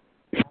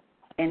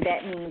 And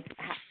that means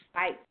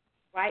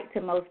right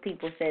to most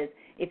people says,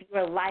 if you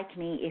are like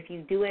me, if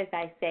you do as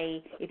I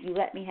say, if you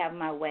let me have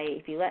my way,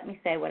 if you let me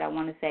say what I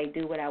want to say,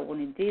 do what I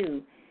want to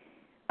do,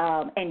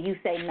 and you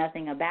say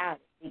nothing about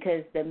it.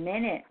 Because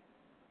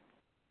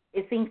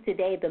it seems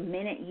today, the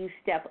minute you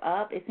step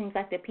up, it seems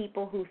like the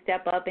people who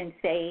step up and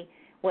say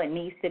what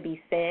needs to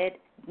be said,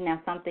 now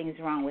something's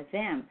wrong with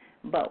them.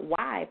 But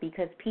why?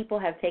 Because people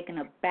have taken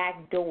a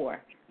back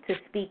door to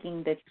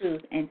speaking the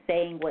truth and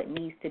saying what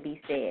needs to be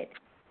said.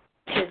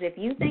 Because if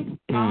you think it's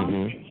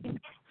wrong, you call me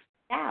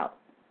out.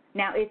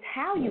 Now, it's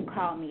how you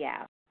call me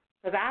out.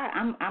 Because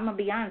I'm going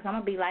to be honest, I'm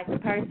going to be like the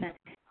person.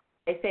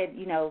 They said,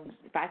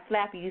 if I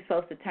slap you, you're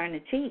supposed to turn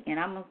the cheek. And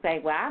I'm going to say,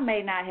 well, I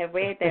may not have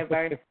read that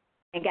verse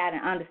and got an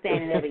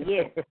understanding of it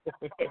yet.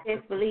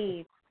 Just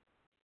believe.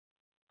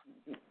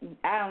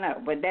 I don't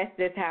know, but that's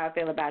just how I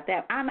feel about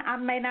that. I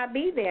may not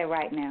be there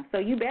right now, so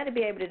you better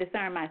be able to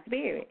discern my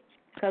spirit.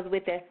 Because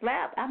with that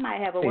slap, I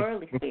might have a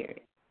worldly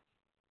spirit.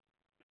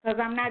 Because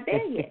I'm not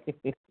there yet.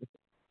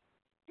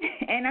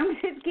 And I'm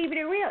just keeping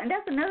it real. And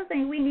that's another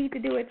thing we need to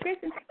do as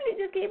Christians. We need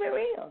to just keep it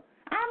real.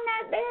 I'm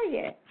not there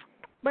yet.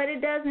 But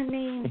it doesn't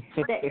mean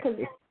that, because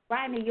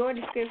Rodney, your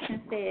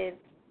description says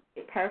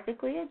it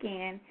perfectly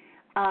again,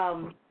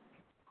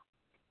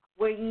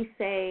 where you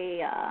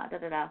say,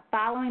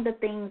 following the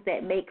things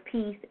that make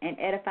peace and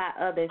edify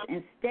others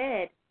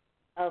instead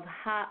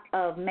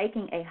of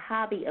making a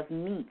hobby of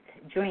meats,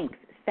 drinks,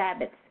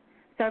 sabbaths,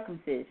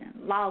 circumcision,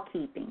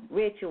 law-keeping,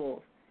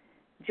 rituals,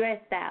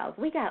 dress styles.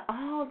 We got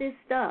all this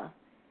stuff.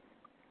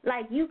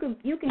 Like you can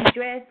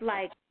dress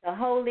like the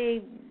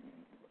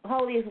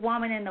holiest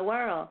woman in the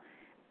world,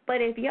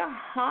 but if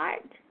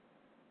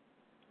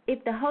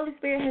the Holy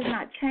Spirit has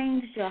not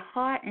changed your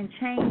heart and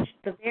changed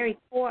the very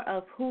core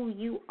of who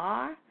you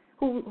are,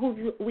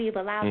 who we've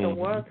allowed the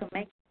world to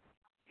make,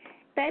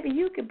 baby,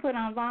 you can put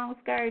on long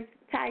skirts,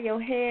 tie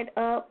your head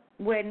up,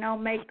 wear no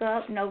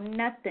makeup, no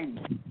nothing.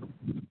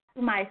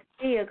 You might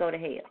still go to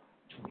hell.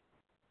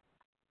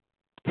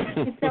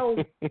 And so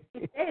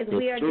it says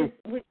we're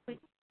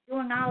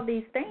doing all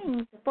these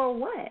things for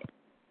what?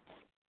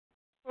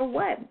 For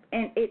what?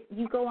 And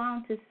you go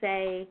on to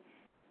say,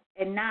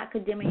 and not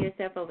condemning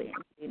yourself over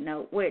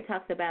where it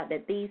talks about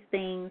that these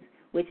things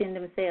which in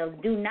themselves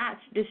do not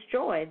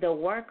destroy the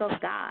work of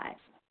God.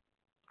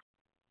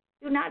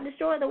 Do not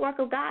destroy the work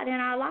of God in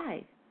our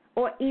life,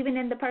 or even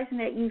in the person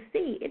that you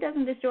see. It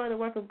doesn't destroy the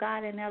work of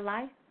God in their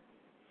life.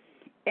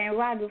 And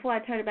Rod, before I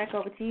turn it back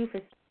over to you for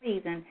some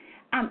reason,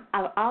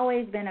 I've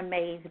always been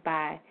amazed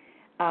by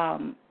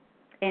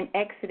in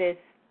Exodus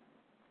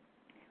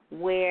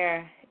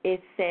where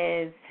it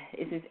says,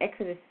 this is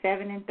Exodus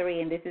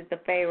 7:3, and this is the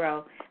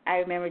Pharaoh. I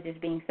remember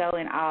just being so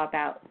in awe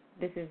about,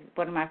 this is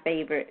one of my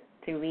favorite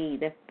to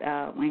read,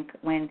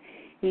 when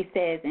he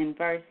says in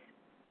verse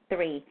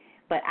 3,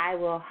 but I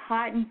will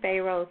harden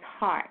Pharaoh's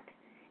heart,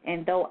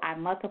 and though I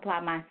multiply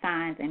my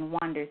signs and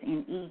wonders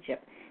in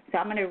Egypt. So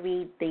I'm going to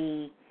read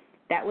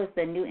that was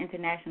the New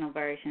International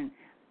Version,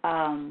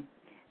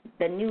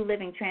 the New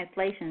Living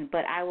Translation,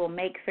 but I will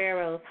make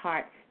Pharaoh's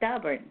heart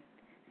stubborn,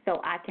 so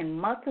I can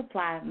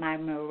multiply my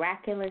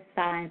miraculous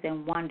signs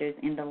and wonders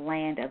in the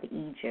land of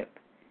Egypt.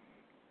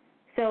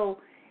 So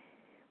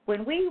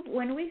when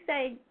we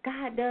say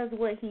God does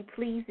what he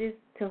pleases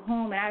to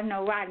whom, and I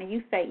know, Rodney,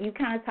 you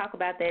kind of talk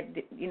about that,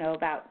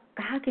 about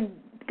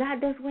God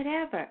does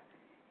whatever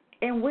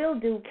and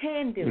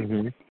can do.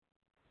 Mm-hmm. It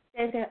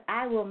says that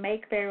I will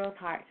make Pharaoh's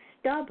heart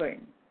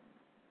stubborn,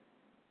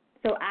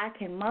 so I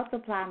can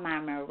multiply my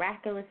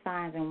miraculous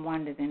signs and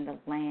wonders in the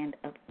land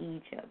of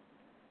Egypt.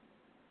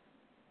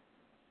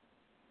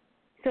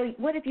 So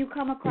what if you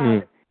come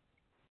across a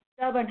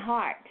stubborn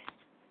heart,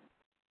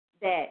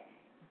 that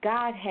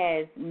God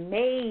has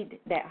made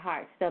that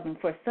heart stubborn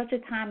for such a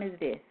time as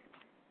this,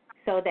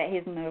 so that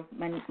his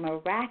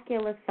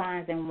miraculous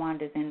signs and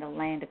wonders in the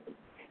land of,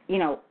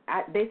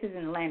 this is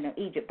in the land of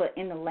Egypt, but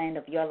in the land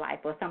of your life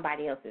or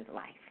somebody else's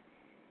life.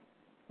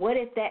 What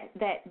if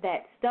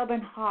that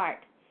stubborn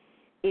heart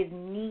is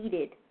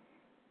needed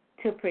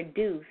to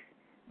produce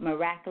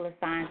miraculous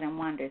signs and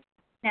wonders?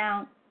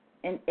 Now,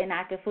 and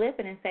I could flip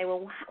it and say,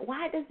 well,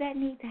 why does that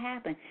need to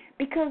happen?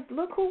 Because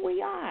look who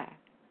we are.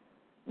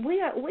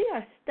 We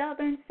are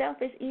stubborn,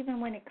 selfish, even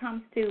when it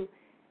comes to,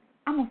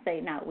 I'm going to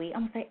say not we,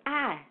 I'm going to say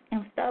I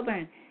am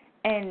stubborn,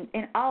 and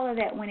all of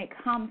that when it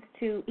comes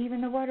to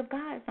even the Word of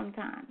God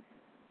sometimes.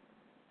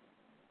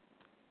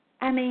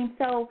 I mean,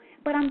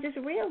 but I'm just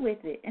real with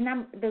it.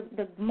 And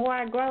the more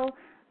I grow,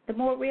 the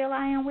more real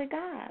I am with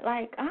God.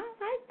 Like, I don't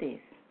like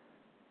this.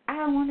 I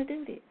don't want to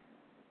do this.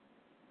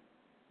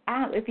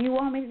 if you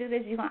want me to do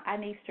this, I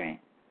need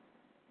strength.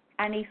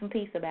 I need some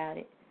peace about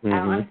it. Mm-hmm. I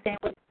don't understand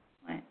what's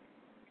going on.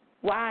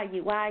 Why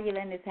are you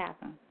letting this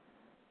happen?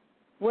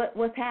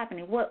 What's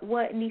happening?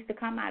 What needs to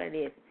come out of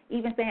this?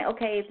 Even saying,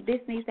 okay, if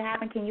this needs to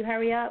happen, can you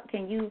hurry up?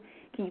 Can you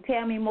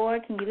tell me more?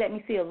 Can you let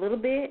me see a little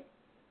bit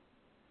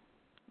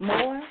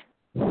more?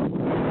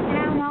 And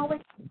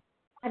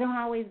I don't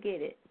always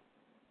get it,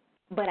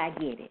 but I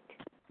get it.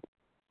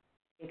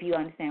 If you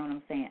understand what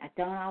I'm saying, I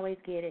don't always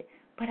get it,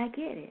 but I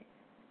get it.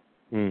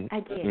 I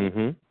get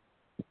it.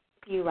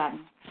 You,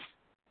 Rodney.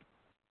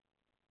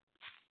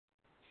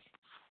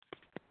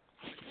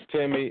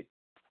 Tammy,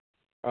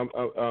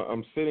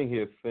 I'm sitting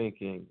here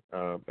thinking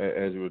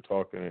as you were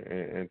talking,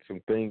 and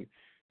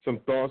some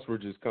thoughts were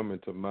just coming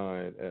to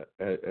mind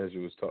as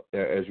you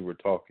were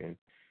talking,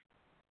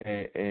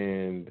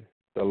 and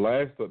the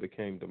last thought that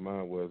came to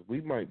mind was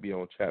we might be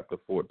on chapter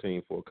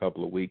 14 for a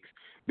couple of weeks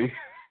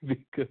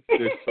because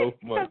there's so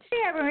much.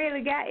 We haven't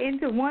really got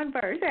into one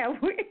verse,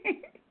 have we?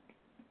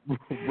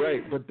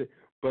 Right,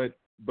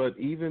 but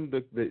even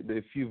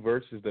the few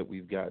verses that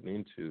we've gotten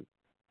into,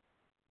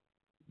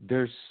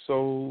 there's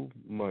so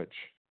much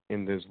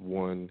in this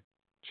one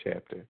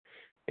chapter,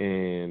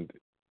 and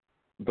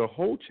the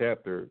whole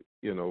chapter,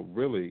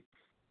 really,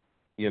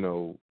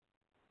 you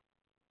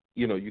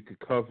could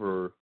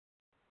cover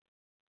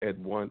at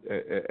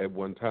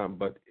one time,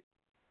 but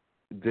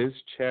this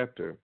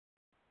chapter,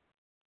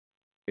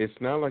 it's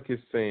not like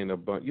it's saying a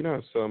bunch. You know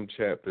how some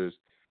chapters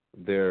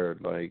there are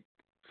like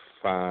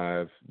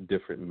 5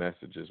 different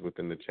messages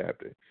within the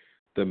chapter.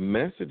 The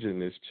message in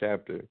this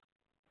chapter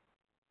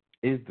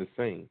is the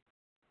same.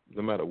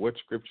 No matter what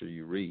scripture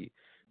you read,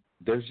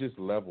 there's just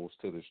levels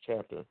to this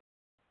chapter.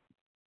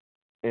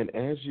 And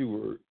as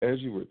you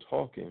were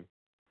talking,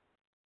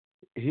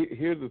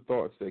 here are the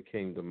thoughts that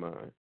came to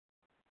mind.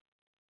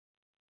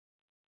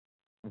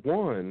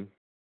 One,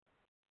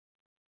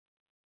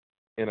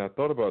 and I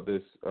thought about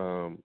this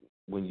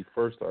when you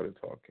first started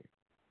talking.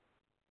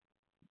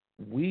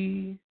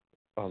 We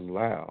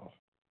allow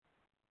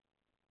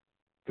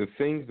the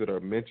things that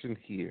are mentioned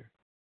here.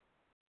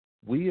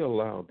 We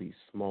allow these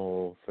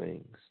small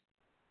things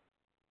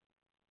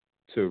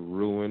to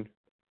ruin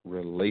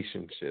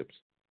relationships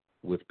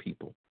with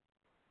people.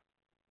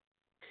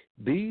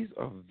 These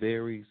are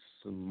very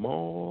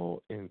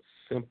small and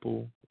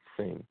simple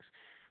things.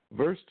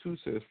 Verse 2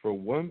 says, "For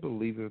one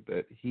believeth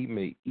that he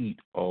may eat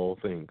all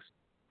things."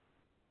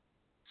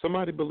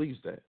 Somebody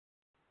believes that.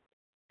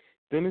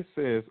 Then it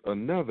says,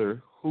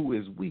 "Another who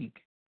is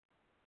weak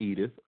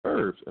eateth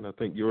herbs," and I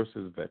think yours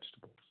says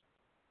vegetables.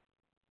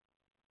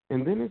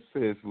 And then it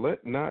says,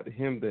 "Let not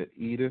him that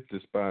eateth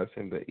despise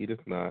him that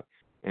eateth not,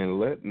 and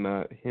let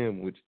not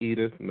him which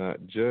eateth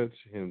not judge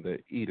him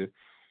that eateth,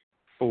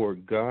 for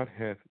God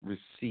hath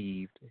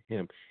received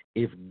him."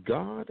 If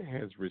God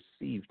has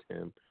received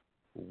him,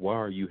 why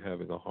are you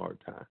having a hard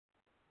time?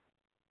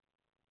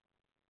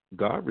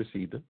 God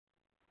received him.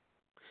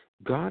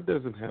 God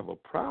doesn't have a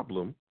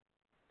problem,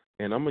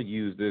 and I'm going to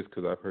use this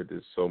because I've heard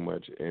this so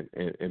much,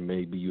 and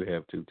maybe you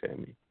have too,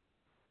 Tammy.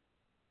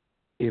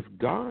 If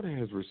God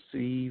has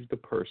received the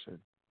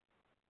person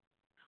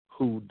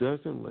who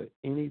doesn't let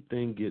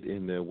anything get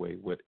in their way,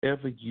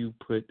 whatever you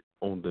put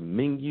on the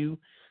menu,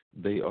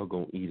 they are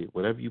going to eat it.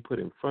 Whatever you put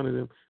in front of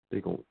them,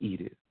 they're going to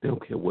eat it. They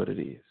don't care what it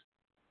is.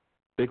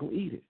 They're going to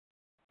eat it.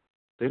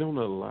 They don't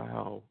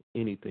allow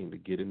anything to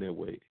get in their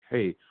way.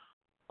 Hey,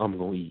 I'm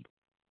going to eat.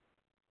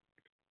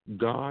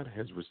 God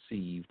has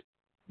received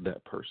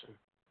that person.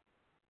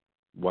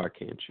 Why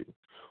can't you?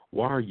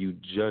 Why are you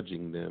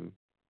judging them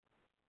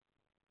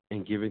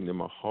and giving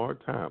them a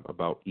hard time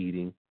about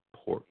eating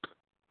pork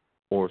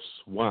or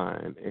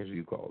swine, as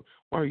you call it?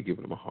 Why are you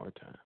giving them a hard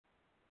time?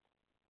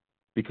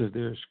 Because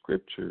there are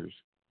scriptures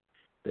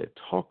that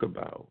talk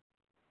about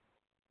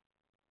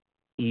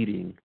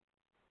eating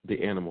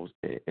the animals,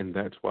 and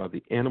that's why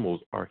the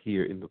animals are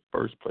here in the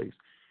first place,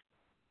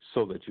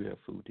 so that you have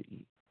food to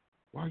eat.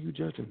 Why are you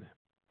judging them?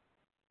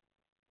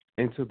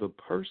 And to the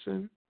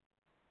person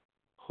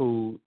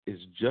who is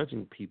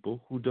judging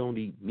people who don't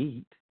eat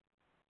meat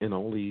and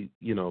only,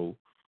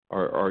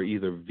 are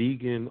either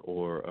vegan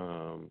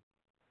or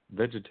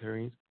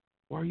vegetarians,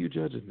 why are you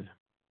judging them?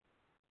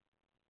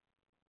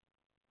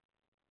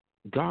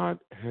 God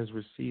has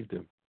received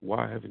them.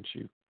 Why haven't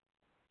you?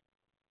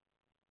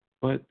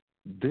 But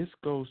this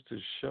goes to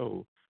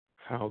show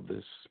how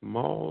the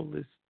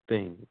smallest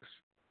things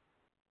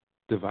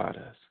divide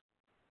us.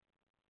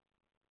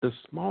 The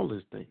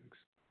smallest things,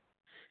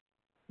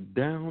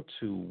 down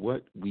to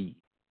what we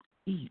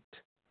eat.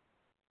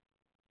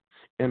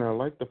 And I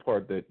like the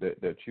part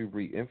that you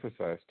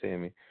re-emphasized,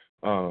 Tammy,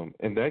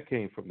 and that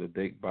came from the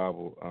Dake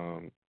Bible.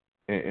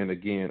 And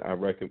again,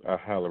 I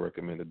highly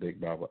recommend the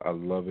Dake Bible. I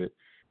love it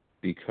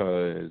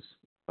because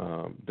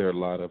there are a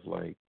lot of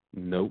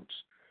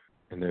notes,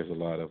 and there's a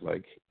lot of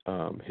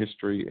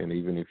history. And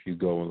even if you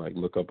go and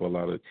look up a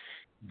lot of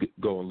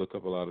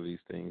these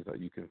things,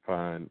 you can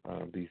find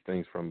these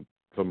things from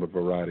a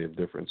variety of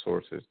different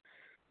sources.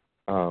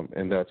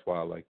 And that's why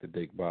I like the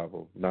Dake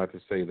Bible. Not to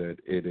say that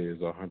it is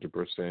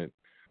 100%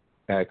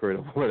 accurate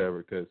or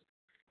whatever, because,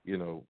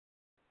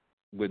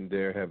 wouldn't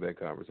dare have that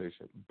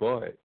conversation.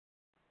 But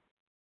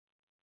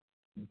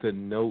the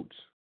notes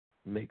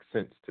make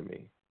sense to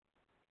me.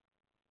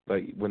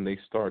 Like when they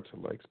start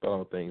to spell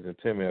out things, and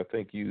Timmy, I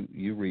think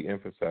you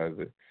re-emphasize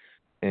it.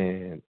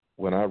 And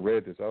when I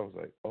read this, I was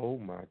like, oh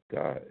my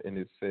God! And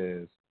it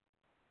says,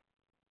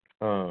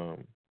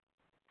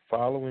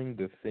 following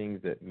the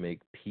things that make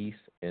peace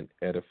and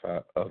edify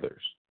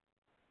others,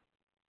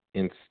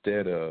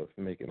 instead of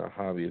making a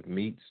hobby of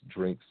meats,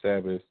 drinks,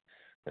 sabbaths,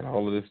 and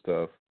all of this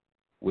stuff,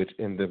 which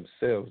in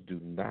themselves do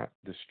not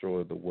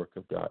destroy the work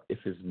of God. If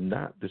it's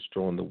not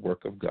destroying the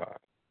work of God,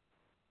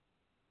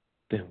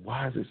 then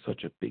why is it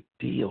such a big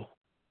deal?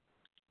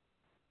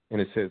 And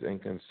it says,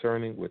 and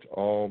concerning which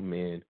all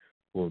men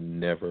will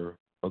never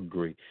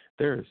agree.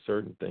 There are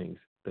certain things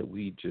that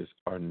we just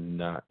are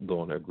not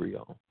going to agree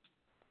on.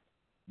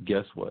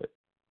 Guess what?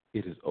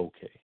 It is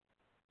okay.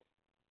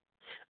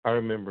 I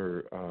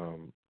remember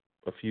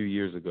a few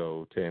years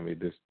ago, Tammy,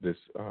 this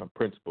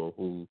principal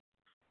who,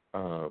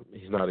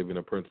 he's not even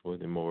a principal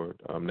anymore.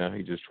 Now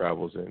he just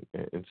travels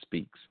and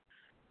speaks.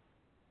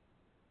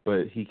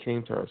 But he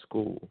came to our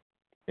school,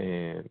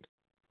 and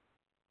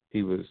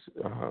he went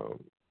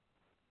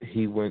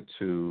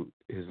to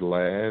his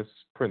last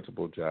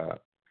principal job.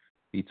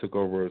 He took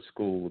over a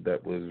school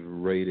that was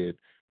rated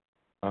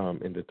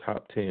in the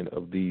top 10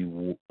 of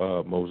the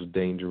most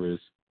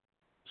dangerous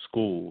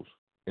schools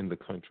in the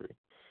country.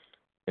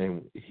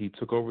 And he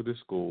took over the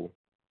school.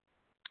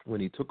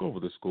 When he took over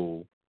the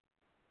school,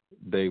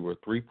 they were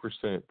 3%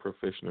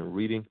 proficient in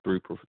reading,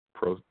 3%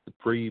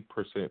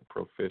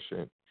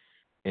 proficient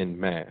in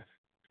math.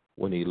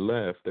 When he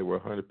left, they were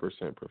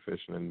 100%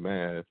 proficient in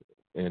math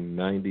and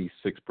 96%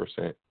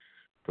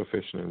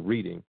 proficient in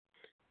reading.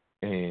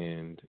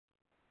 And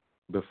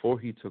before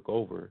he took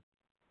over,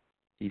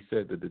 he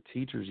said that the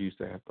teachers used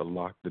to have to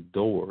lock the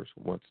doors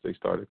once they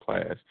started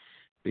class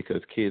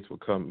because kids would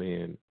come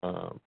in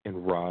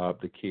and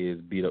rob the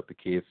kids, beat up the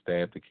kids,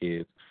 stab the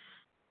kids,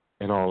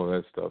 and all of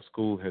that stuff.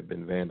 School had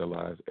been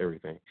vandalized,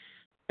 everything.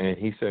 And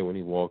he said when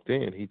he walked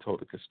in, he told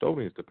the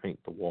custodians to paint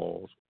the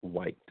walls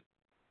white.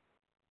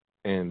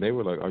 And they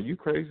were like, are you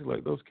crazy?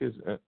 Like, those kids,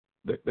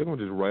 they're going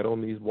to just write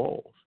on these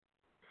walls.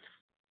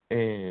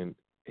 And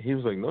he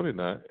was like, no, they're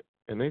not.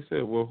 And they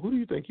said, well, who do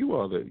you think you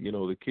are that,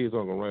 the kids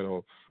aren't going to write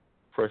on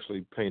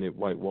freshly painted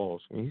white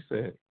walls? And he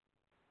said,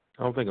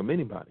 I don't think I'm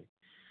anybody.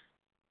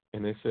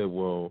 And they said,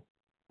 well,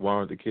 why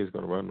aren't the kids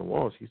going to write on the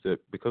walls? He said,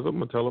 because I'm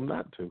going to tell them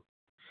not to.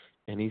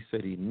 And he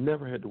said he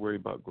never had to worry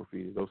about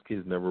graffiti. Those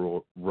kids never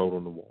wrote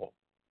on the wall.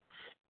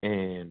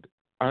 And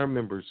I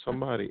remember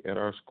somebody at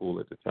our school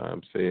at the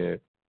time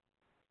said,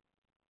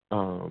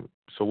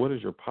 so what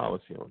is your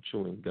policy on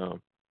chewing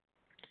gum?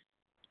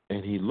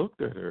 And he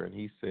looked at her and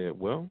he said,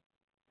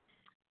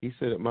 he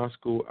said, at my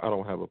school, I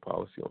don't have a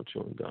policy on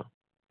chewing gum.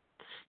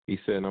 He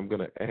said, I'm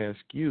going to ask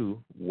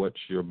you, what's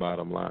your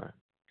bottom line?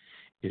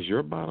 Is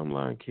your bottom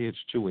line kids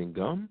chewing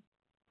gum,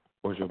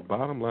 or is your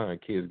bottom line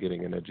kids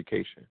getting an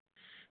education?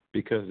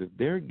 Because if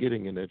they're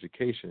getting an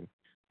education,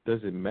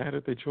 does it matter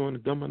if they're chewing the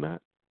gum or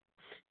not?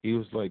 He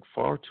was like,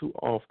 far too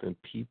often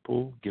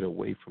people get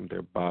away from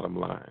their bottom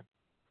line.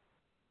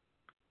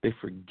 They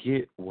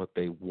forget what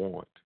they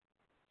want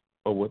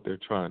or what they're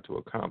trying to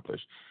accomplish.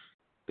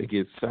 They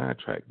get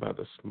sidetracked by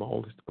the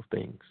smallest of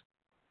things.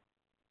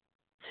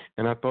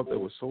 And I thought that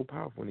was so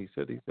powerful when he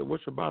said,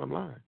 what's your bottom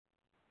line?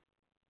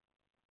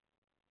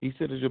 He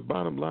said, is your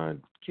bottom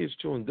line kids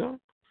chewing gum?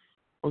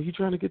 Or are you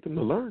trying to get them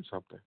to learn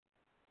something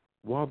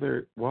while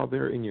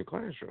they're in your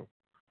classroom,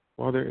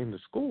 while they're in the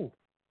school?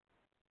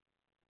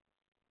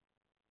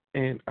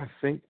 And I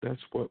think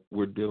that's what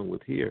we're dealing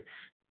with here.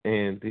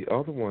 And the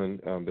other one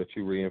that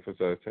you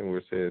reemphasized, where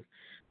it says,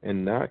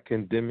 and not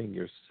condemning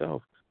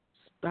yourself,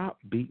 stop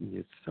beating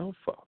yourself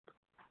up.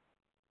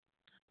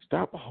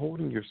 Stop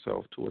holding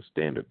yourself to a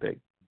standard that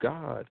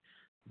God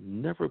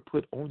never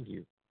put on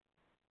you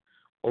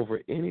over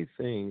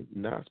anything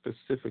not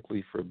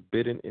specifically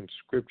forbidden in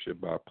Scripture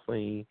by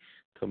plain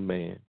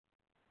command.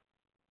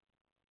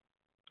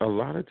 A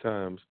lot of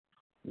times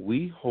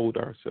we hold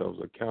ourselves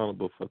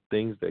accountable for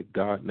things that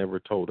God never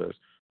told us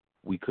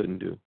we couldn't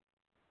do.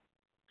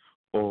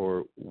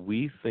 Or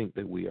we think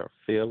that we are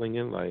failing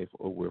in life,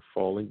 or we're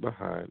falling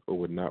behind, or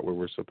we're not where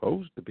we're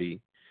supposed to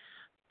be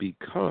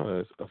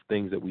because of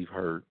things that we've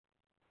heard.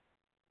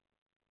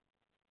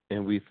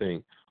 And we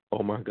think,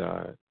 oh my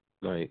God,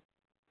 like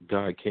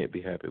God can't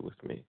be happy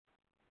with me.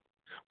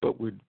 But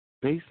we're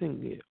basing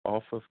it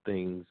off of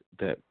things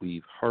that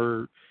we've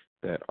heard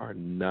that are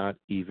not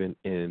even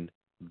in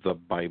the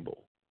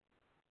Bible.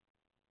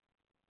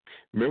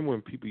 Remember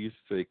when people used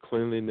to say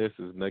cleanliness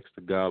is next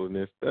to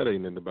godliness? That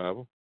ain't in the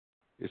Bible.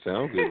 It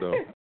sounds good, though.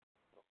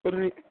 But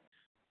it ain't.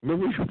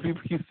 Remember when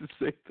people used to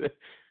say that?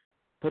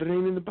 But it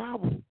ain't in the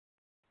Bible.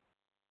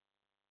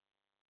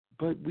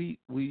 But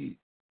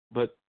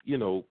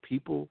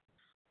people,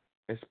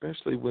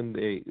 especially when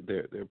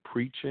they're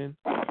preaching,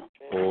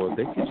 or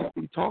they can just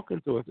be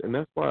talking to us. And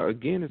that's why,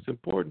 again, it's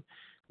important.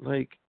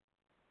 Like,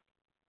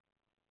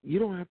 you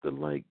don't have to,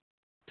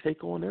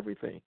 take on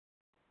everything.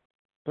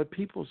 But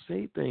people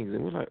say things,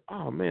 and we're like,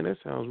 oh, man, that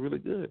sounds really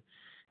good.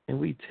 And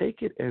we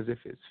take it as if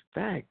it's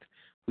fact.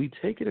 We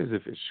take it as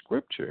if it's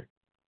scripture.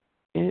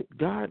 And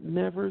God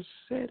never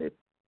said it.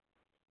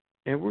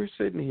 And we're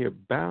sitting here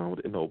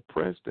bound and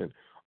oppressed, and,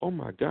 oh,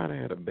 my God, I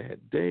had a bad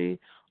day.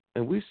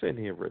 And we're sitting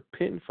here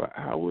repenting for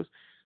hours.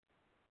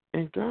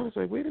 And God was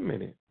like, wait a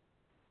minute.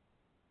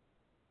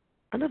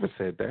 I never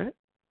said that.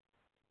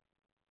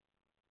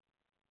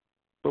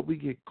 But we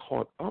get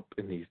caught up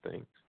in these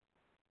things.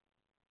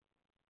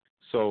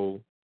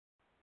 So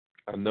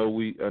I know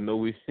we've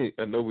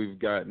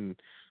gotten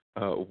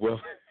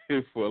well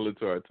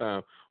into our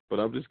time, but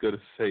I'm just going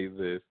to say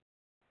this,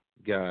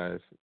 guys.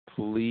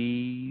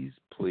 Please,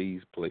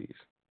 please, please,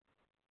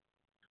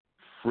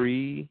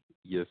 free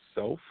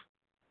yourself,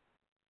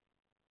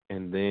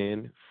 and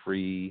then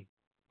free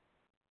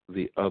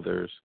the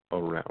others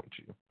around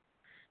you.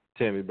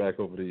 Tammy, back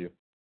over to you.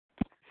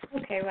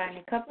 Okay,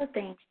 Rodney, a couple of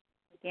things.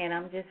 Again,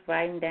 I'm just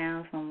writing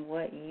down from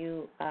what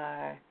you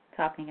are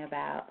talking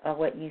about or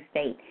what you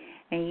state.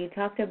 And you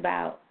talked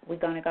about, we're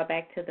going to go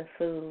back to the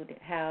food,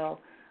 how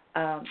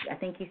I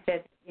think you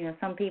said,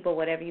 some people,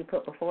 whatever you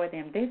put before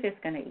them, they're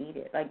just going to eat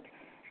it. Like,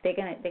 they're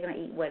going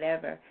to eat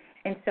whatever.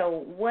 And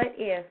so what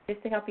if,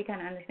 just to help you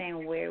kind of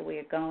understand where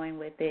we're going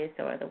with this,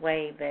 or the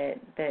way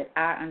that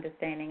our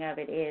understanding of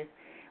it is,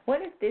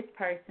 what if this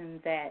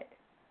person that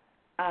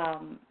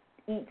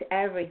eats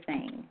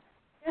everything,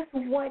 just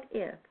what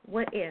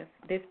if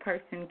this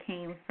person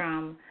came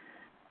from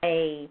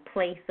a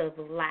place of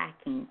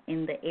lacking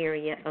in the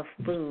area of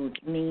food,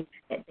 means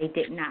that they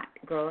did not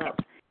grow up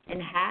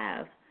and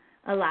have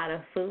a lot of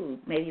food,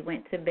 maybe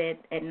went to bed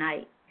at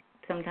night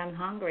sometimes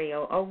hungry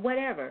or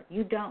whatever.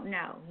 You don't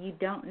know. You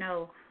don't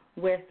know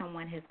where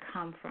someone has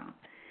come from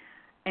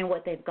and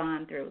what they've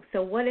gone through.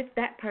 So what if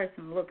that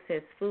person looks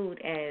at food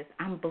as,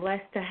 I'm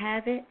blessed to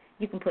have it.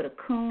 You can put a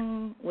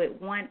coon with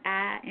one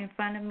eye in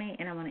front of me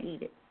and I'm going to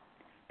eat it.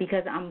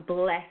 Because I'm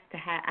blessed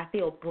I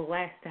feel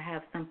blessed to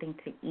have something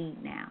to eat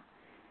now.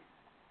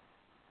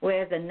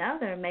 Whereas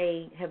another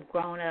may have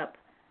grown up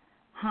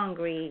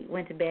hungry,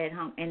 went to bed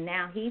hungry, and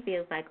now he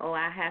feels like, oh,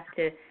 I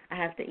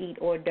have to eat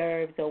hors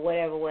d'oeuvres or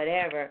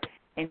whatever,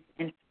 and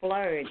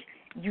splurge.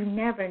 You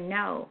never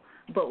know.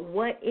 But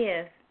what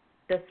if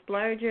the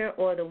splurger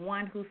or the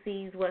one who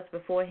sees what's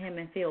before him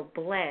and feel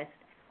blessed,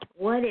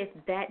 what if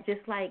that,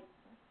 just like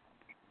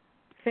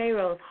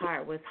Pharaoh's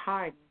heart was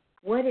hardened,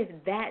 what if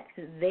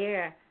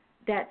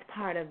that's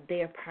part of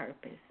their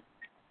purpose?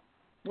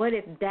 What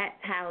if that's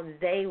how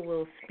they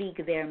will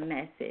speak their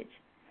message?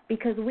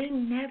 Because we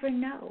never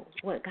know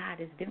what God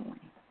is doing.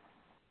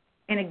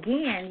 And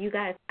again, you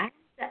guys,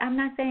 I'm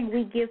not saying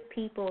we give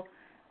people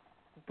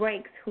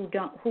breaks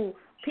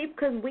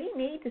because we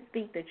need to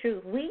speak the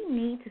truth. We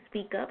need to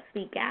speak up,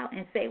 speak out,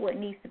 and say what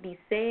needs to be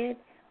said,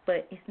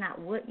 but it's not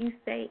what you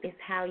say, it's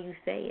how you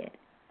say it.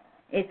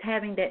 It's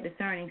having that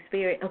discerning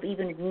spirit of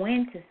even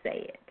when to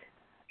say it.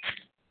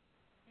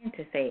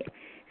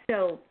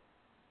 So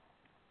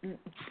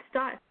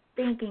start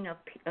thinking of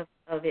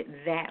it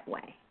that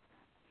way.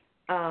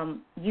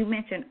 You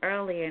mentioned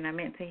earlier, and I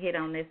meant to hit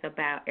on this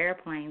about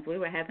airplanes. We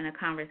were having a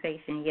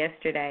conversation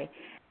yesterday,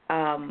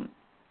 and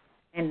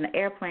the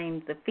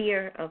airplanes, the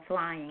fear of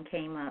flying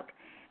came up,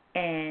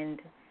 and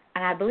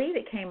I believe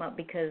it came up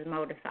because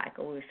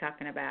motorcycle. We were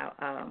talking about,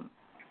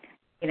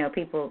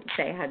 people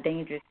say how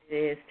dangerous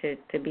it is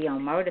to be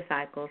on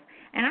motorcycles,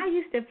 and I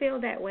used to feel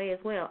that way as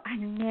well. I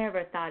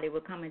never thought it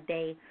would come a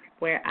day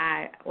where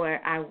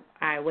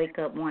I wake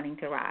up wanting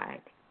to ride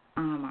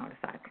on a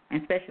motorcycle,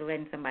 and especially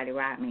letting somebody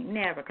ride me.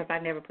 Never, because I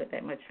never put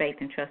that much faith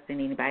and trust in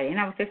anybody, and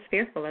I was just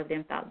fearful of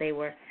them. Thought they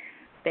were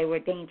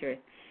dangerous,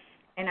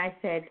 and I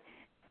said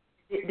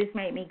this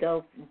made me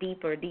go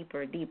deeper,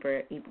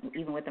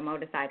 even with the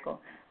motorcycle.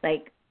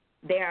 Like,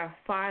 there are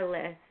far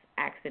less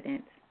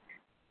accidents,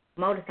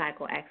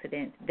 motorcycle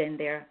accidents, than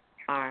there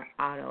are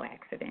auto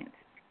accidents.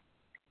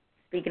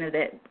 Speaking of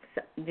that,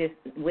 just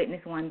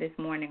witnessed one this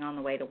morning on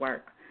the way to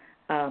work.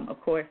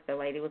 Of course, the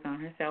lady was on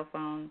her cell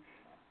phone,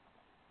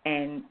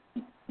 and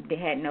they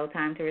had no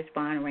time to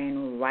respond,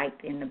 ran right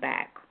in the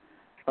back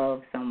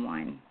of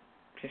someone.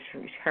 Just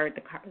heard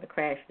the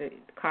crash. The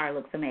car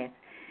looks a mess.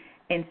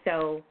 And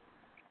so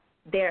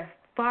there are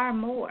far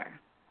more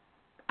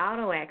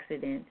auto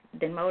accidents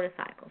than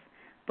motorcycles,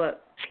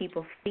 but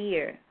people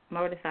fear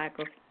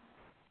motorcycles,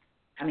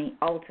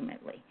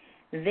 ultimately.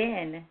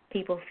 Then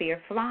people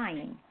fear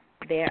flying.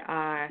 There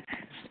are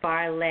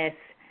far less,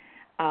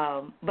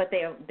 but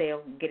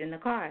they'll get in the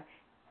car.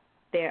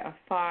 There are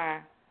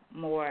far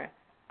more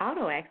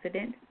auto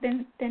accidents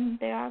than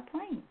there are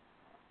plane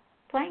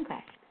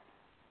crashes.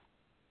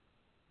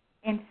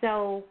 And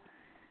so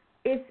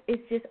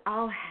it's just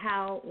all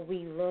how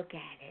we look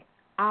at it,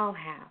 all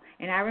how.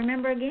 And I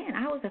remember, again,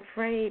 I was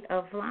afraid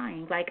of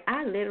flying. Like,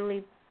 I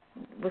literally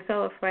was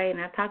so afraid,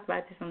 and I talked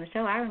about this on the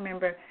show. I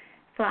remember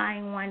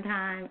flying one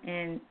time,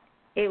 and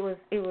it was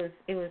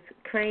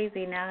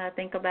crazy. Now that I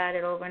think about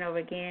it over and over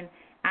again,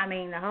 I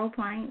mean, the whole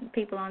plane,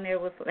 people on there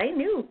they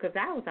knew because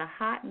I was a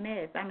hot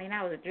mess. I mean,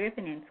 I was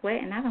dripping in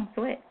sweat, and I don't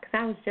sweat because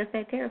I was just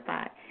that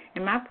terrified.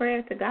 And my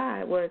prayer to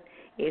God was,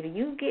 if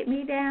you get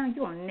me down,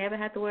 you will never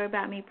have to worry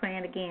about me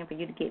praying again for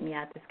you to get me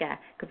out the sky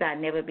because I'll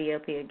never be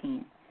up here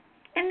again.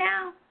 And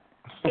now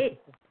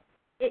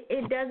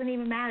it doesn't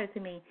even matter to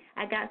me.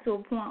 I got to a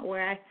point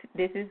where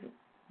this is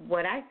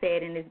what I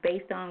said, and it's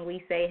based on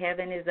we say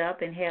heaven is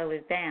up and hell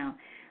is down.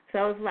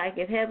 So it's like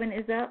if heaven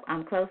is up,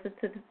 I'm closer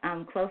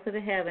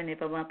to heaven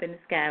if I'm up in the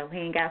sky. He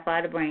ain't got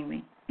far to bring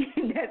me.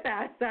 That's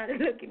how I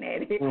started looking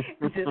at it.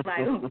 It's just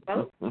like,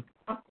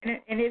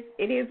 and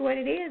it is what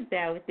it is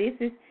now. If this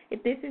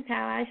is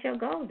how I shall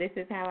go, this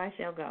is how I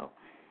shall go.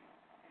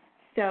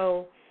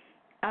 So,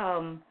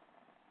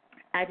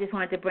 I just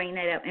wanted to bring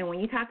that up. And when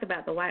you talked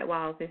about the white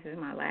walls, this is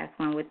my last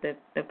one with the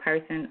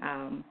person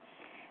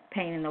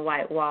painting the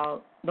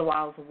walls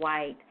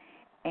white,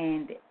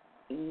 and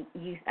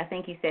I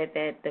think you said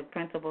that the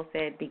principal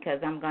said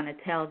because I'm going to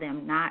tell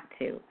them not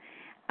to.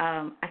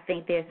 I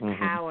think there's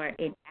power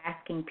in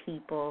asking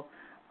people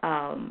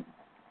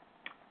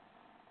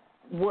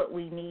what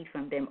we need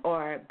from them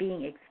or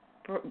being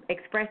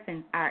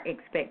expressing our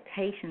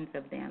expectations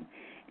of them.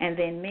 And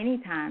then many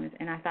times,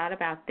 and I thought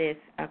about this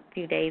a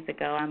few days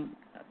ago,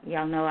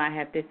 y'all know I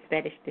have this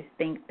fetish, this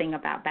thing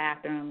about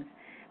bathrooms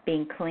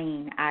being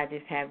clean. I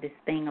just have this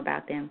thing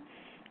about them.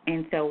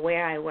 And so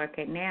where I work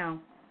at now,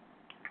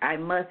 I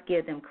must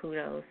give them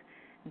kudos.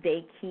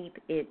 They keep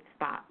it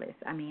spotless.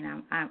 I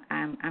mean,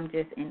 I'm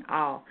just in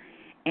awe.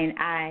 And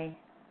I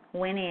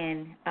went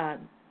in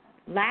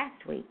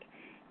last week,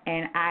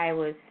 and I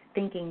was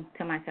thinking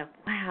to myself,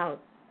 wow,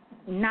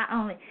 not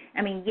only,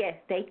 I mean, yes,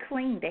 they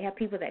clean. They have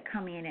people that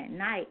come in at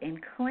night and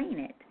clean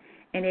it,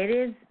 and it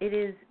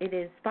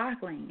is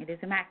sparkling. It is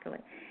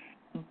immaculate.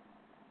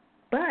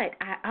 But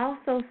I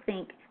also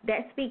think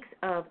that speaks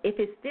of, if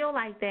it's still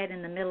like that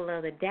in the middle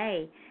of the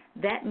day,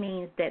 that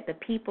means that the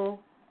people,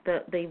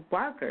 the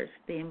workers,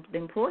 the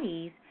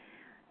employees,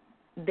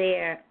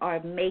 there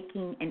are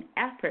making an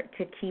effort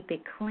to keep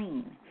it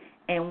clean.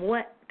 And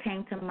what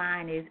came to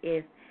mind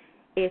is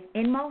if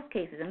in most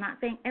cases, I'm not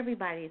saying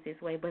everybody is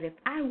this way, but if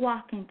I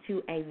walk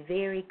into a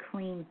very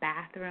clean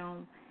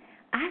bathroom,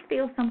 I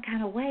feel some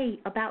kind of way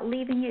about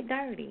leaving it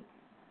dirty.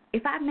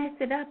 If I mess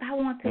it up, I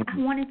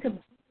want it to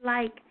be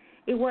like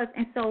it was.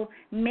 And so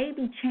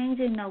maybe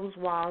changing those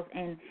walls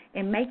and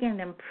making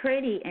them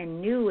pretty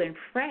and new and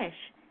fresh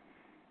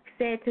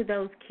said to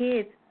those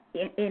kids,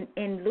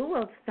 in lieu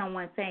of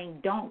someone saying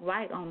don't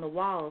write on the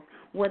walls,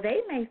 well, they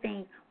may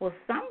think, well,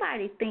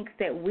 somebody thinks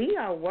that we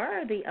are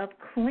worthy of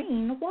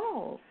clean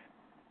walls.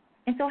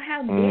 And so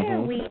how dare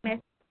we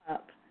mess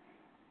up?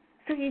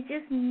 So you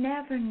just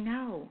never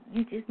know.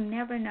 You just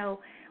never know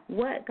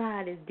what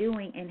God is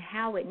doing and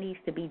how it needs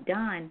to be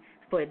done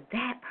for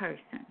that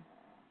person.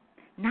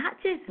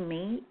 Not just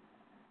me,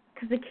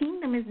 because the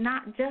kingdom is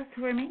not just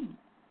for me.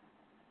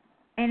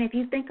 And if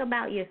you think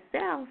about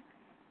yourself,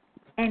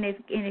 and if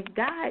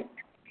God,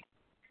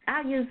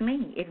 I'll use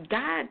me. If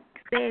God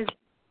accepts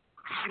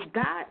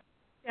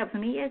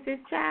me as his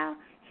child,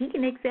 he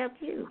can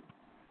accept you.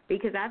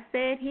 Because I've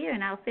said here,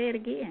 and I'll say it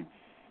again,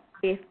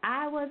 if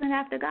I wasn't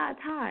after God's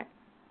heart,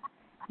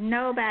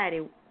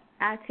 nobody,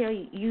 I tell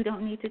you, you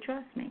don't need to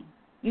trust me.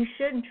 You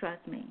shouldn't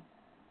trust me.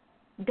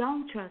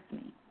 Don't trust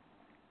me.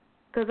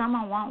 Because I'm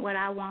going to want what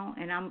I want,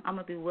 and I'm going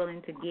to be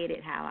willing to get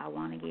it how I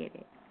want to get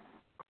it.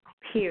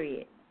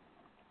 Period.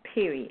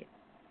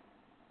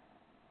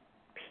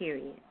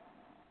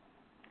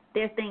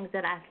 There are things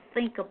that I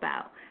think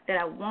about that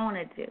I want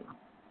to do,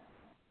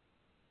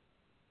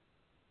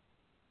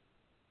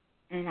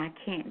 and I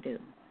can't do.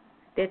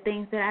 There are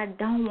things that I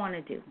don't want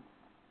to do,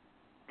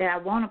 that I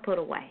want to put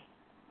away,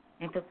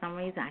 and for some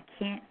reason I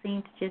can't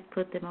seem to just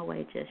put them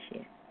away just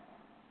yet.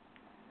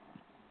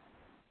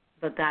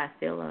 But God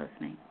still loves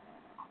me,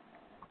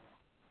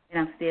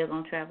 and I'm still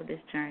going to travel this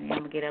journey. I'm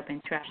going to get up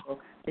and travel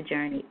the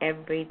journey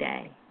every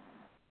day.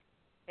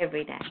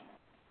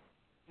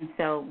 And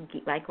so,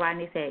 like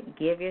Rodney said,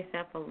 give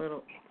yourself a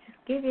little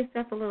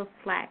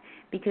slack.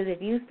 Because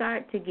if you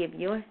start to give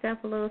yourself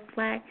a little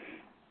slack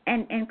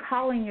and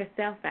calling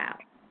yourself out,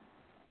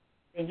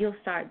 then you'll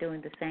start doing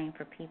the same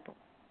for people.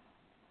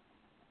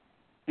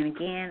 And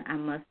again, I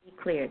must be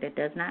clear, that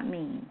does not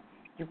mean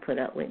you put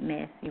up with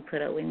mess, you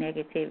put up with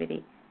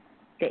negativity,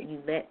 that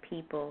you let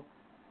people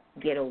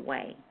get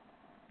away.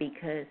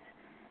 Because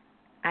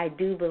I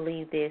do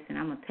believe this, and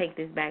I'm going to take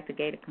this back to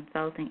Gator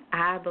Consulting,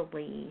 I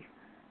believe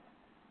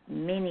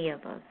many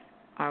of us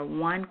are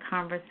one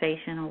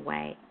conversation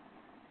away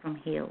from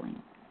healing,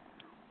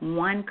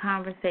 one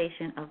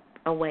conversation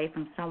away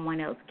from someone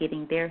else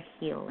getting their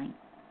healing.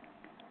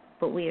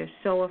 But we are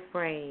so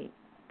afraid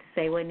to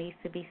say what needs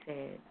to be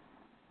said,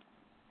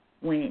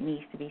 when it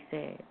needs to be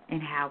said,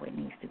 and how it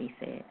needs to be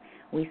said.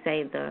 We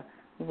say the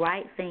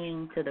right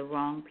thing to the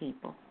wrong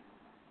people.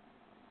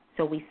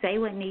 So we say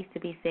what needs to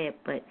be said,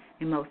 but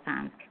in most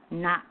times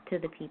not to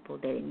the people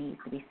that it needs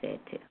to be said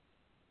to.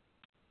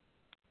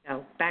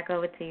 So back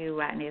over to you,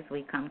 Rodney, as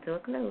we come to a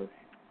close.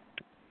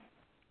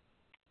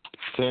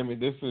 Tammy,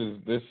 this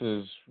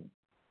has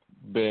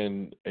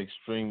been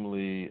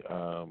extremely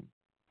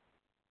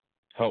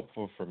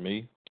helpful for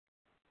me.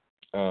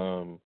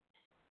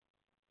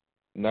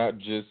 Not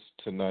just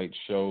tonight's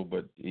show,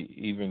 but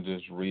even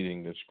just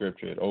reading the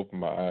scripture, it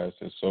opened my eyes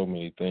to so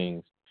many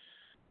things,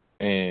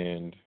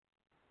 and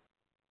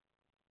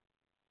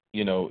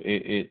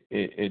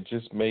it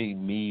just made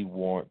me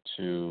want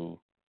to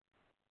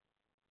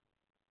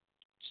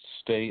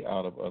stay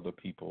out of other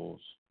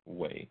people's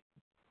way,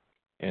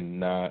 and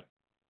not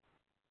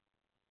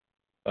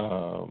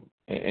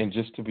and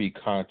just to be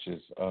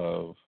conscious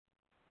of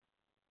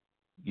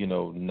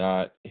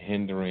not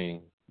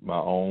hindering my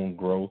own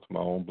growth, my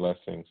own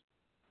blessings,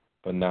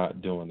 but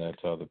not doing that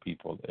to other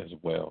people as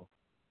well.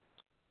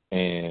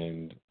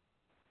 And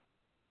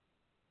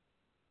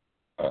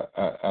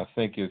I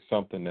think it's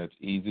something that's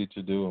easy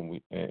to do,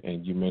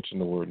 and you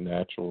mentioned the word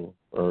natural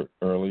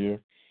earlier.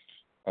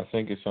 I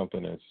think it's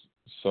something that's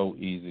so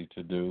easy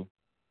to do,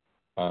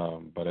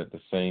 but at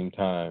the same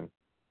time,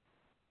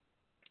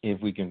 if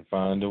we can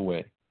find a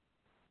way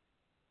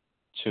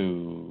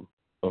to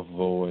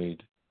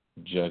avoid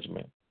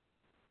judgment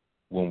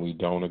when we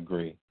don't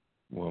agree,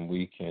 when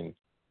we can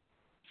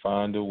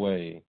find a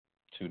way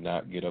to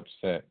not get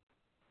upset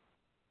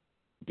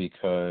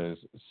because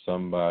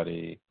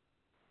somebody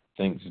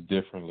thinks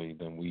differently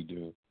than we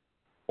do,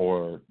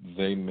 or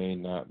they may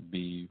not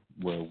be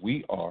where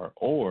we are,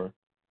 or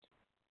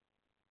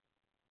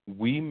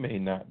we may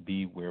not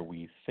be where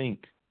we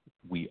think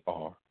we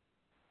are,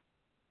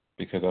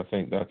 because I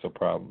think that's a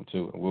problem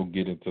too, and we'll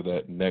get into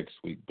that next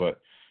week.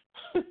 But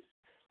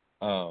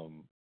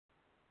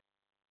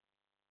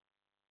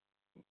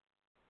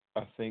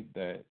I think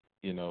that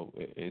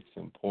it's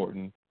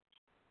important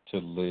to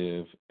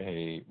live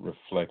a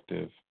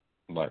reflective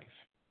life,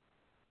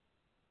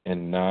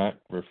 and not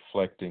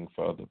reflecting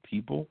for other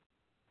people,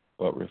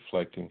 but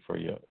reflecting for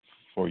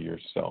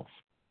yourself,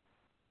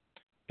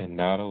 and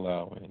not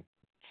allowing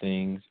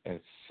things as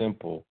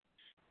simple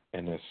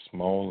and as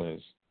small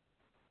as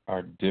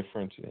our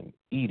difference in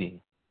eating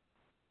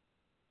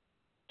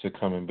to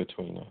come in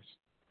between us.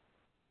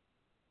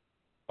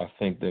 I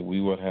think that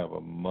we would have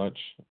a much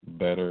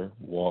better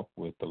walk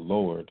with the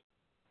Lord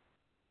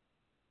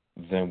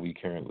than we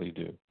currently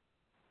do.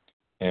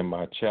 And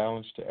my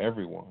challenge to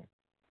everyone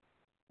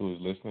who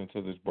is listening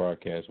to this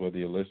broadcast, whether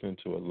you're listening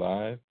to it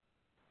live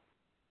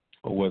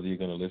or whether you're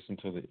going to listen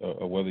to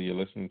or whether you're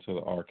listening to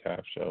the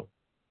archive show,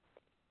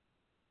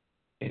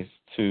 is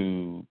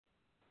to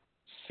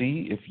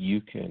see if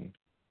you can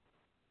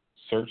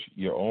search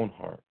your own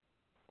heart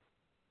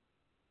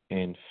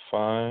and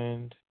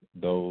find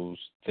those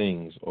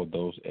things or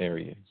those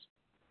areas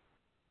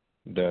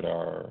that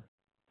are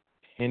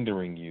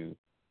hindering you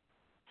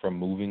from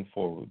moving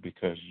forward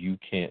because you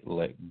can't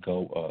let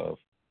go of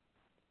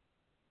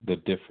the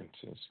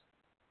differences.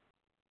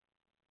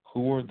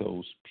 Who are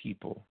those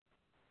people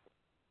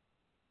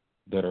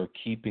that are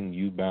keeping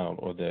you bound,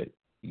 or that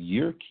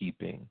you're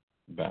keeping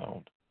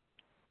bound,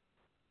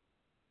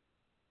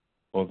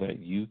 or that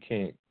you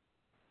can't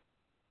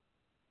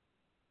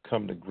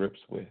come to grips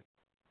with,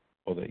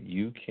 or that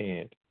you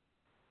can't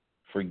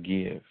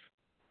forgive,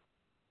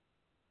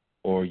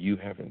 or you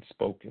haven't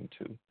spoken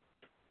to,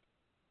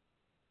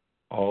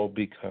 all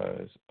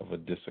because of a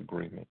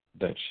disagreement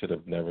that should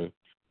have never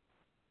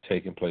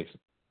taken place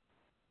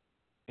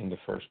in the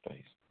first place?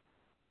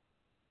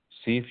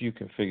 See if you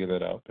can figure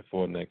that out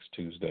before next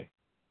Tuesday.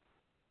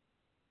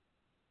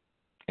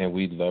 And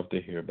we'd love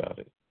to hear about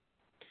it.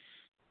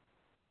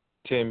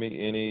 Tammy,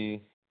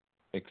 any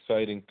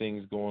exciting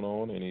things going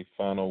on? Any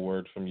final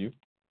words from you?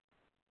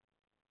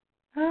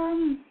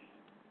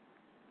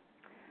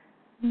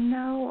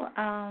 No,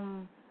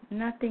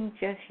 nothing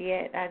just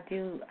yet.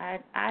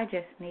 I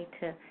just need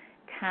to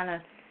kind of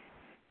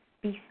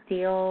be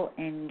still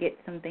and get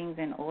some things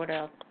in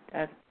order.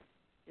 I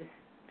just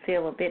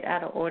feel a bit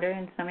out of order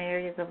in some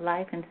areas of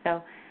life, and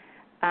so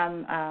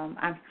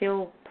I'm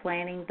still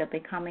planning the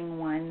Becoming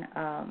One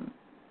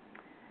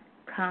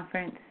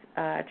conference.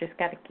 I just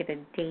got to get a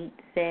date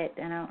set,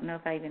 and I don't know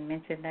if I even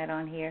mentioned that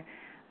on here,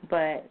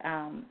 but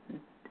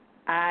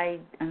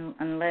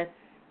unless,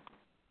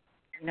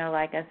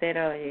 like I said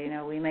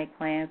earlier, we make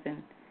plans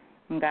and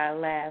God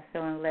laughs.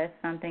 So unless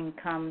something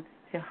comes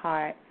to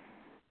heart,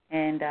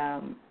 and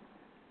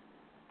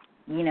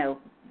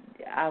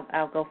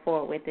I'll go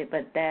forward with it.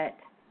 But that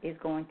is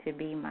going to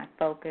be my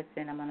focus,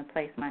 and I'm going to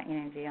place my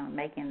energy on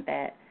making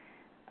that,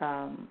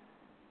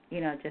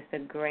 just a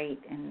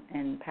great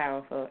and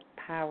powerful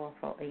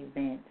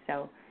event.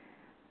 So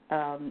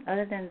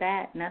other than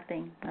that,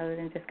 nothing. Other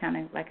than just kind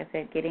of, like I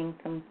said, getting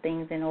some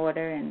things in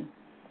order and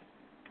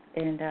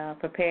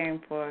preparing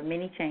for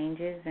many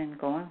changes and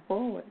going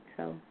forward.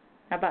 So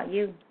how about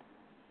you?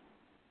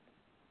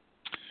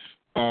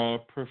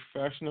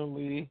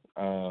 Professionally,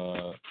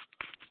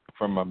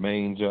 from my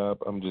main job,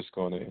 I'm just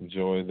going to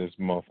enjoy this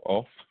month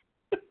off.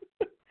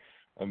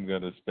 I'm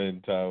going to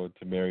spend time with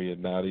Tammy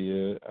and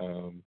Nadia,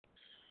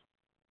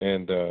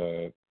 and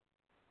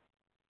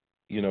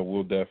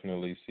we'll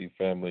definitely see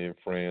family and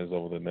friends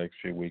over the next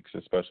few weeks,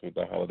 especially with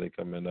the holiday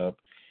coming up.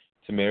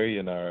 Tamari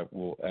and I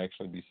will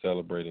actually be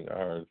celebrating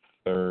our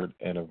third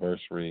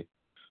anniversary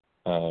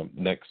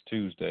next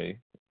Tuesday.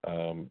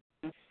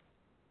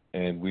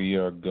 And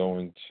we're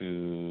going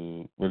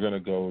to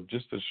go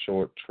just a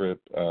short trip,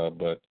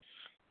 but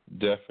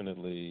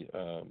definitely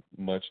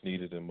much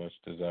needed and much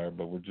desired.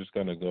 But we're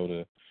going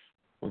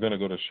to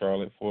go to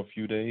Charlotte for a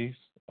few days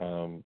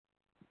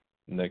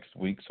next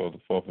week. So the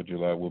 4th of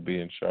July we'll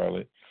be in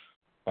Charlotte.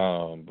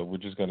 But we're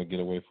just going to get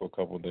away for a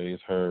couple of days.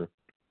 Her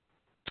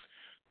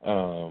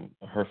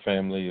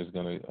family is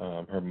going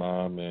to, her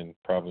mom and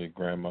probably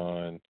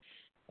grandma and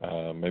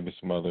maybe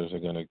some others are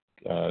going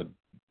to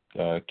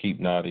keep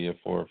Nadia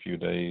for a few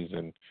days,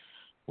 and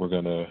we're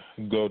going to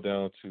go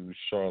down to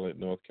Charlotte,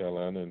 North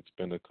Carolina, and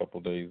spend a couple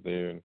of days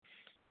there,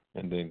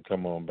 and then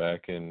come on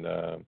back. And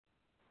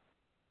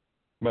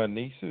my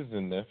nieces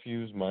and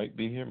nephews might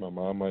be here. My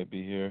mom might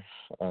be here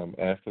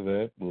after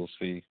that. We'll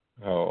see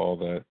how all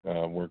that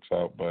works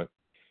out. But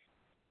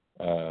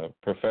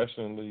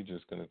professionally,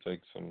 just going to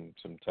take some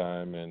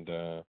time and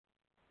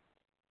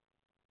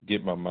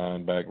get my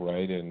mind back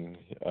right and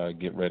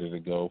get ready to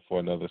go for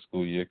another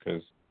school year,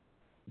 because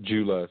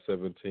July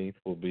 17th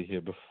will be here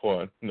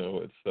before I know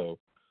it. So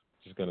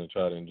just going to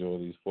try to enjoy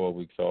these 4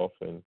 weeks off.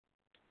 And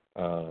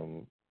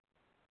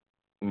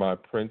my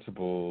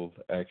principal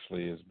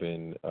actually has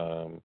been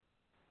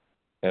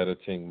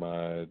editing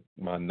my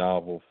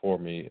novel for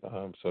me.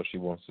 So she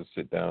wants to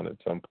sit down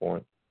at some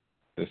point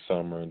this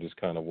summer and just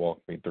kind of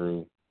walk me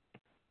through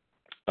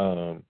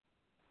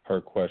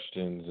her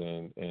questions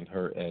and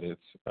her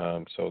edits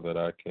so that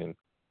I can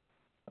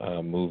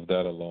move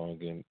that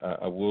along. And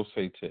I will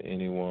say to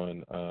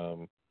anyone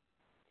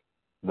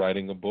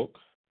writing a book,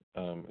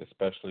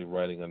 especially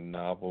writing a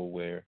novel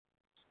where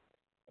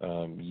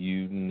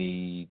you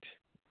need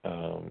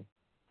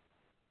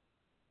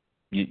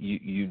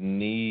you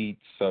need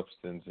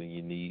substance and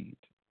you need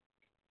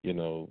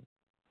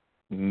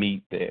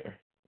meat there,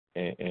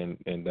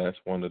 and that's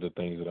one of the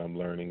things that I'm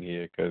learning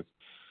here, because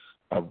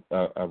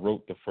I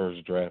wrote the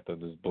first draft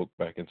of this book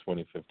back in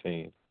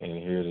 2015, and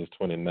here it is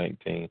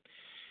 2019.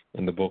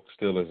 And the book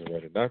still isn't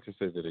ready. Not to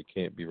say that it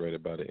can't be ready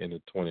by the end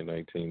of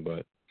 2019,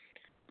 but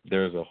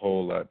there's a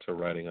whole lot to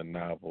writing a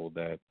novel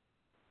that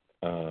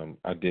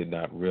I did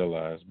not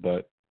realize.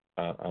 But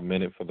I'm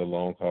in it for the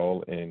long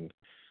haul, and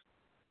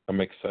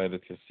I'm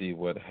excited to see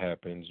what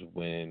happens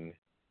when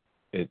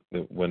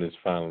it's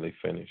finally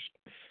finished.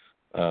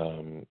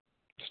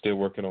 Still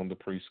working on the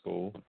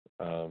preschool,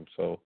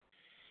 so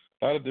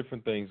a lot of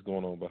different things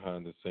going on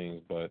behind the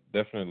scenes, but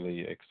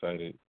definitely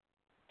excited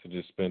to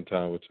just spend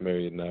time with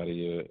Tamari and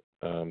Nadia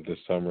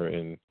this summer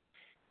and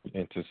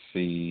to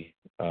see,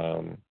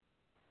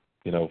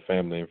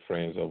 family and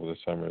friends over the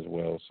summer as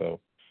well.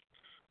 So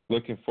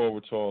looking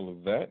forward to all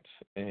of that.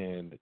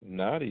 And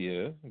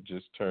Nadia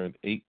just turned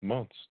 8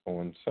 months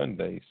on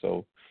Sunday.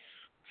 So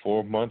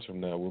 4 months from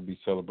now, we'll be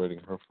celebrating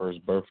her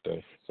first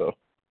birthday. So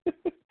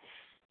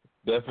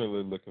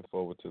definitely looking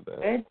forward to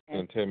that. Good.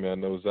 And Tammy, I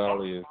know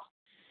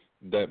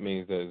that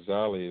means that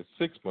Zali is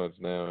 6 months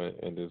now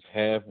and is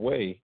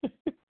halfway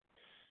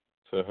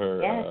to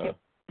her. Yes.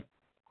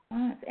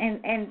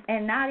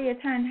 And Nadia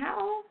turned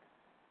how old?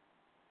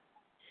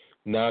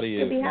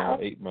 Nadia is now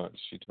old? 8 months.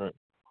 She turned.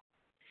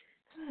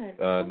 Good.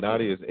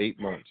 Nadia is 8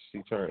 months.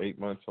 She turned 8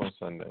 months on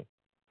Sunday.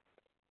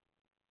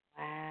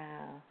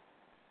 Wow.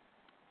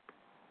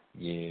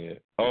 Yeah.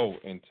 Oh,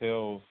 and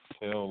tell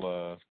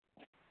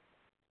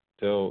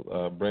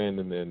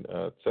Brandon and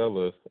tell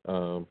us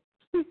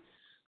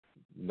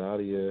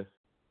Nadia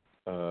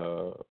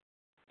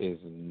is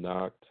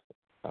knocked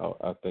out.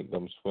 I think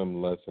them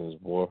swim lessons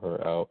wore her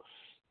out.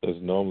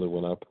 Because normally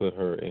when I put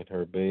her in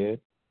her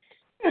bed,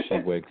 she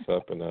wakes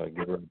up and I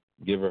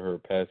give her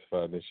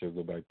pacifier, and then she'll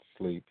go back to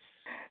sleep.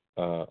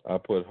 I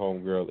put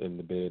homegirl in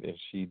the bed and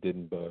she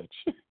didn't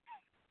budge.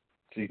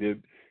 She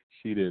did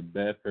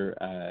bat her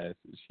eyes.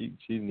 She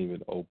didn't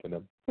even open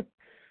them.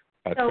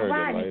 I turned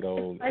Rodney, the light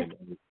on.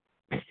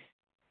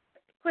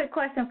 Quick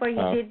question for you: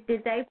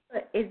 Did they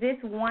put? Is this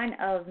one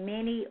of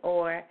many,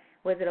 or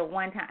was it a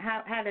one time?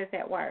 How does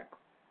that work?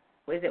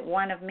 Was it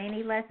one of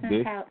many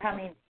lessons? How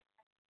many?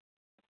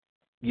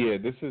 Yeah,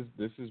 this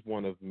is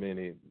one of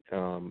many,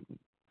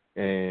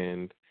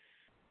 and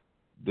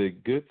the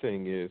good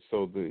thing is,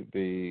 so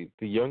the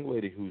young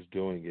lady who's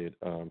doing it,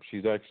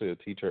 she's actually a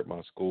teacher at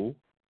my school,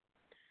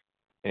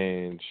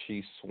 and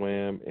she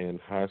swam in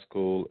high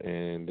school,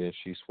 and then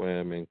she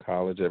swam in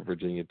college at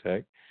Virginia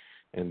Tech,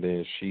 and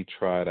then she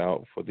tried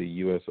out for the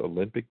U.S.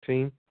 Olympic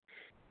team,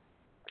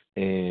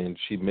 and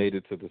she made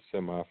it to the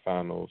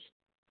semifinals,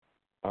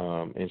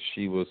 and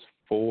she was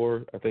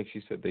I think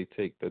she said they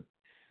take the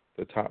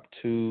top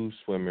two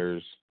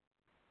swimmers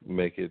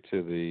make it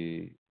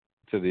they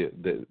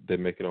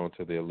make it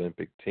onto the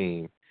Olympic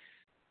team,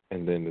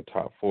 and then the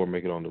top four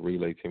make it on the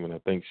relay team, and I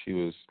think she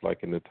was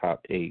like in the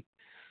top 8.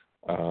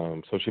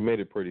 So she made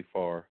it pretty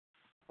far,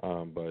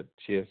 but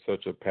she has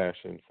such a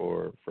passion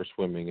for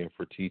swimming and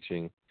for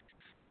teaching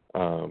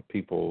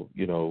people,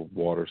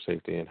 water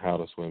safety and how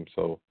to swim.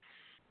 So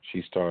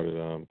she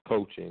started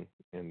coaching,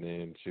 and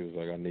then she was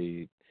like, I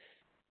need,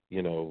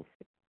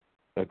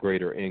 a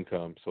greater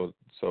income. So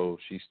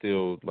she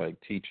still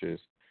teaches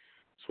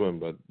swim,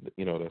 but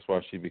that's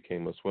why she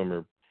became a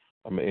swimmer.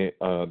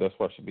 That's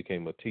why she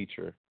became a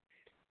teacher.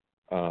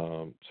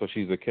 So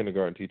she's a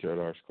kindergarten teacher at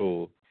our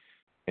school,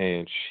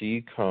 and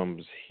she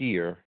comes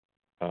here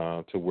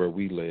to where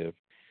we live.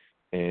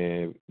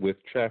 And with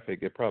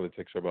traffic, it probably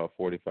takes her about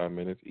 45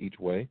 minutes each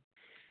way.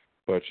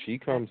 But she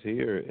comes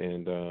here,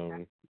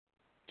 and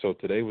so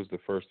today was the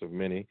first of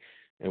many,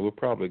 and we'll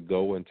probably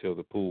go until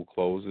the pool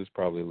closes,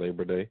 probably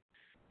Labor Day,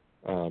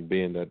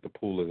 being that the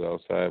pool is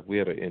outside. We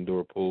had an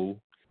indoor pool.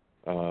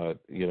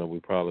 We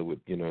probably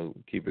would,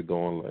 keep it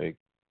going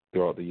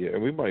throughout the year,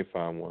 and we might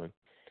find one.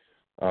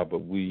 But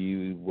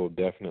we will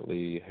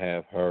definitely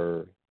have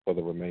her for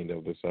the remainder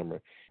of the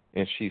summer.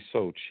 And she's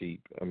so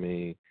cheap. I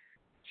mean,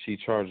 she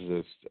charges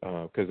us,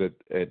 because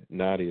at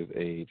Nadia's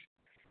age,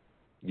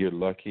 you're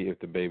lucky if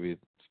the baby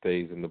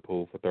stays in the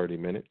pool for 30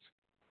 minutes.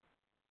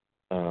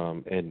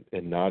 And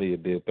Nadia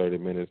did 30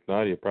 minutes.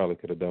 Nadia probably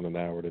could have done an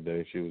hour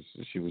today. She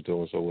was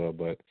doing so well,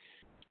 but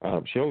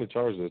she only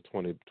charges us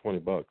 $20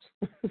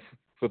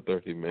 for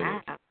 30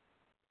 minutes. Wow.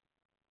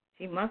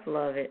 She must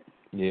love it.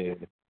 Yeah.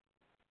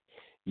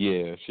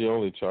 Yeah, she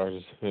only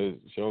charges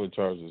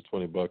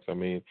 $20. I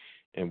mean,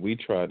 and we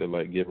tried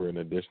to give her an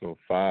additional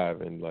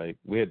 $5, and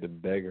we had to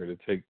beg her to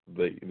take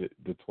the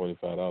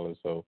 $25.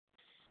 So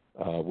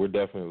we're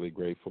definitely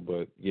grateful.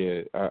 But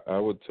yeah, I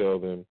would tell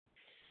them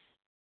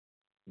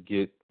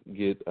get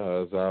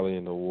Zali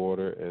in the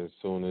water as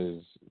soon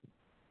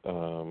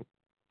as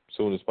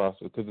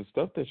possible, because the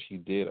stuff that she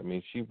did. I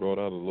mean, she wrote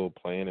out a little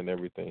plan and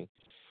everything,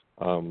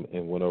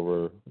 and went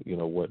over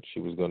what she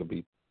was going to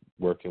be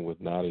working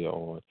with Nadia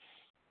on.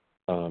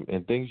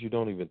 And things you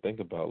don't even think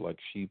about, like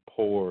she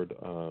would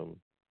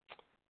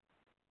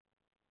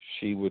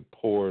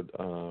pour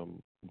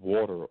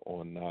water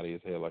on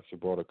Nadia's head. Like she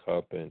brought a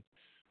cup and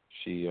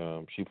she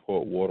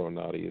poured water on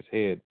Nadia's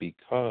head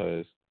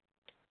because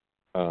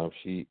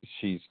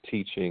she's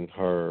teaching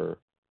her,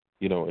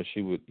 and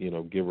she would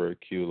give her a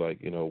cue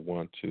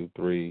 1, 2,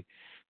 3,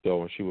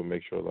 go, and she would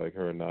make sure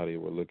her and Nadia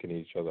were looking at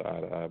each other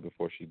eye to eye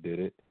before she did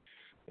it,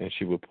 and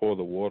she would pour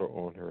the water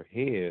on her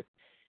head.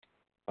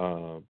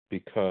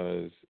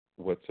 Because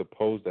what's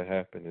supposed to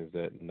happen is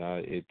that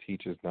it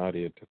teaches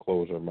Nadia to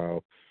close her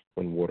mouth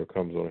when water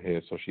comes on her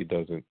head, so she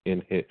doesn't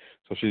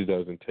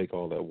take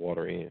all that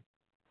water in.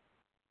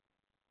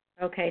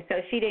 Okay,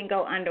 so she didn't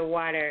go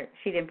underwater.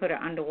 She didn't put her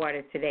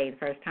underwater today. The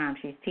first time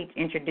she's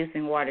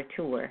introducing water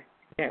to her.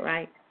 Is that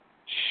right?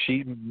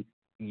 I'm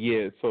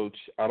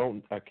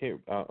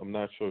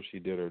not sure if she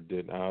did or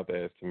didn't. I have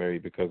to ask Mary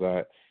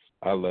because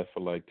I left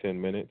for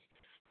 10 minutes.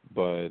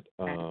 But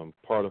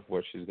part of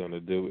what she's going to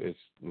do is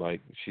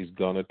she's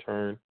going to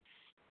turn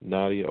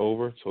Nadia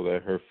over so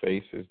that her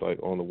face is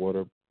on the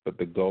water. But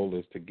the goal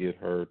is to get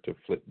her to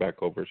flip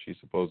back over. She's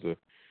supposed to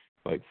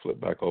flip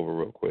back over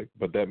real quick.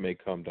 But that may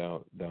come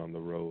down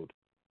the road.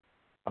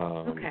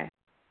 Okay.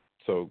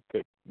 So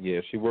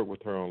yeah, she worked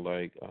with her on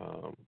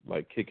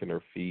kicking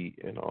her feet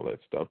and all that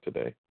stuff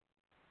today.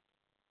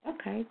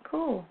 Okay,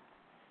 cool.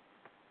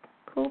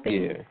 Cool.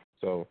 Yeah.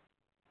 So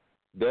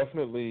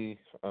definitely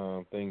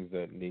things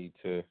that need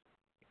to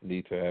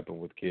happen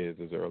with kids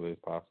as early as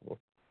possible.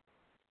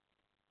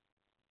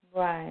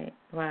 Right.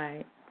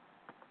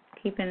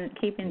 Keeping.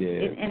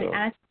 Yeah,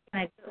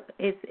 and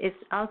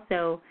it's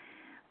also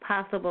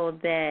possible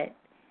that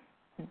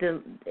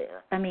the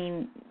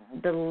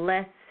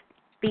less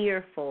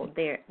fearful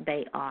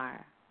they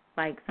are.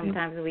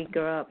 Sometimes we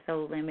grow up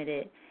so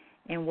limited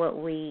in what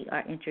we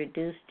are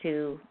introduced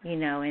to,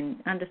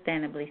 and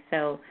understandably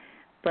so,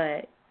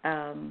 but.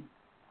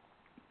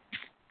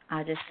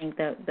 I just think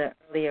that the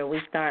earlier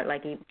we start,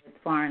 even with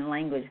foreign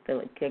language,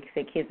 the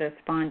kids are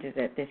sponges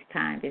at this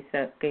time. It's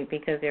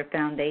because their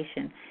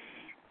foundation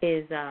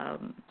is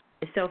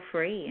so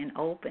free and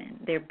open.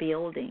 They're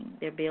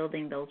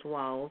building those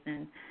walls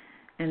and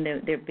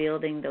they're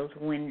building those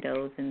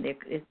windows, and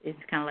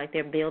it's kind of like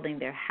they're building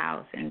their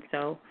house. And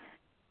so,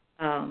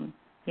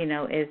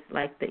 it's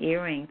like the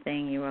earring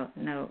thing.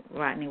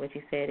 Rodney, what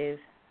you said is,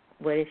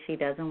 what if she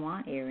doesn't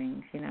want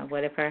earrings?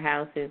 What if her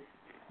house is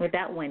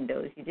without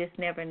windows? You just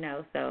never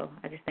know. So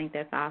I just think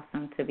that's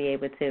awesome to be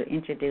able to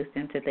introduce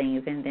them to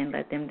things and then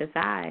let them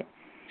decide,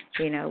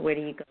 where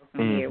do you go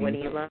from here? What do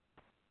you love?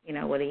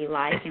 What do you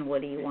like and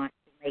what do you want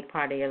to make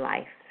part of your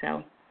life?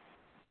 So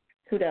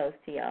kudos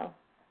to y'all.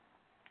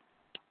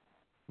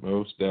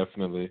 Most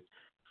definitely.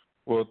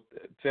 Well,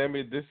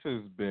 Tammy, this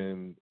has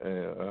been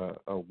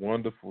a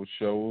wonderful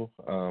show.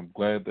 I'm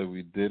glad that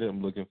we did it.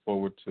 I'm looking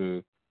forward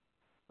to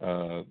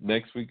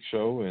next week's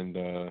show. And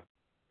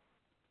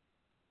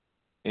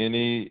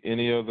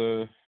any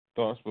other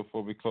thoughts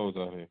before we close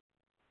out here?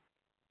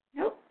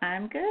 Nope,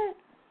 I'm good.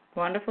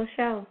 Wonderful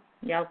show.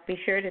 Y'all be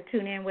sure to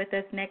tune in with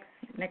us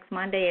next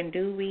Monday and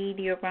do read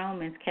your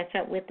Romans. Catch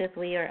up with us.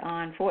 We are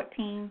on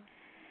 14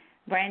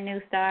 brand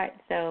new start.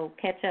 So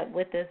catch up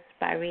with us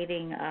by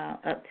reading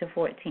up to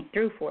 14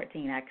 through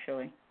 14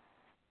 actually.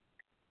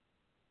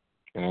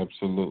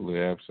 Absolutely,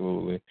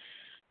 absolutely.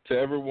 To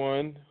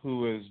everyone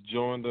who has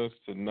joined us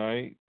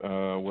tonight,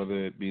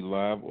 whether it be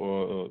live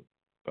or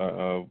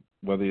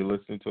whether you're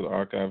listening to the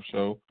archive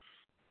show,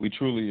 we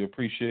truly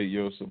appreciate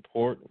your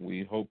support.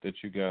 We hope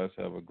that you guys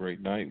have a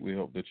great night. We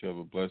hope that you have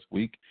a blessed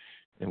week,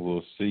 and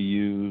we'll see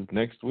you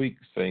next week,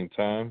 same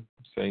time,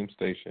 same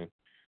station.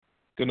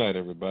 Good night,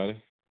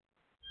 everybody.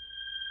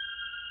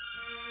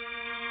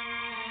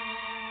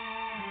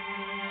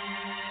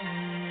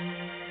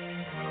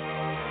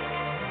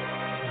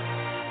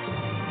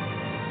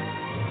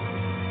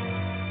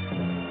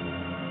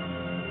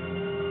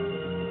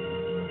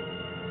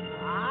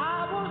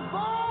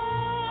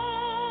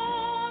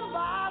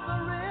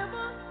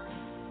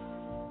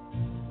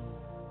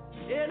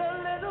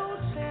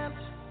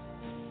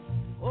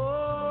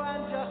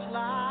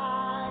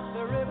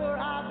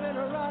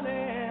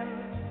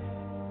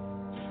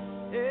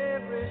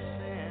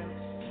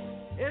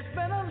 It's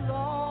been a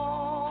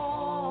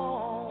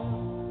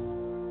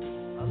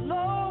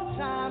long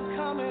time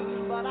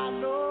coming, but I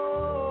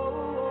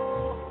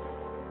know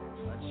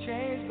a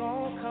change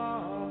gonna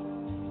come.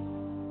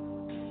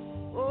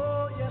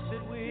 Oh, yes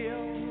it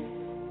will.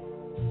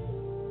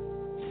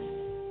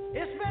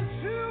 It's been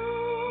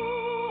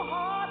too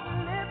hard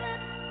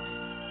living,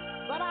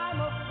 but I'm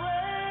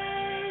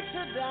afraid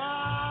to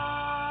die.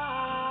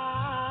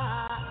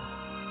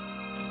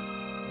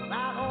 I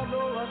don't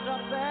know what's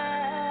up there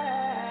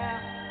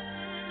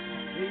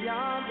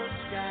beyond the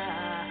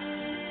sky.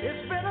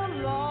 It's been a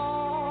long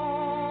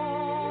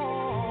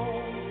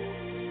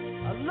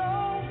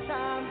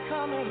time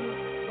coming,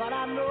 but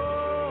I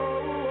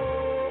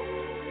know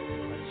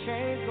a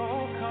change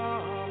gonna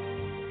come.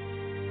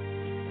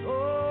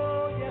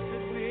 Oh, yes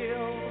it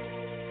will.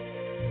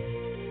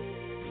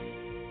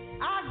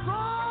 I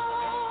go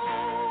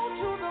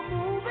to the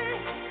movie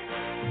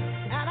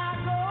and I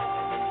go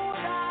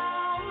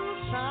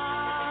downtown.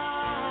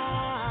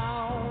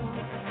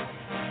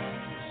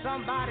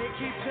 Somebody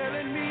keep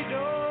telling me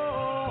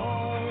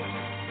don't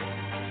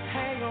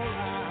hang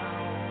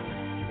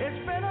around.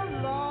 It's been a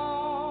long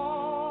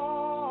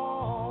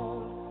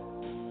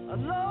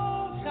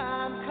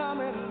time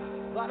coming,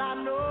 but I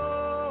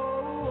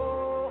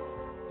know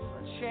a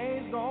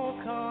change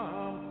gonna come.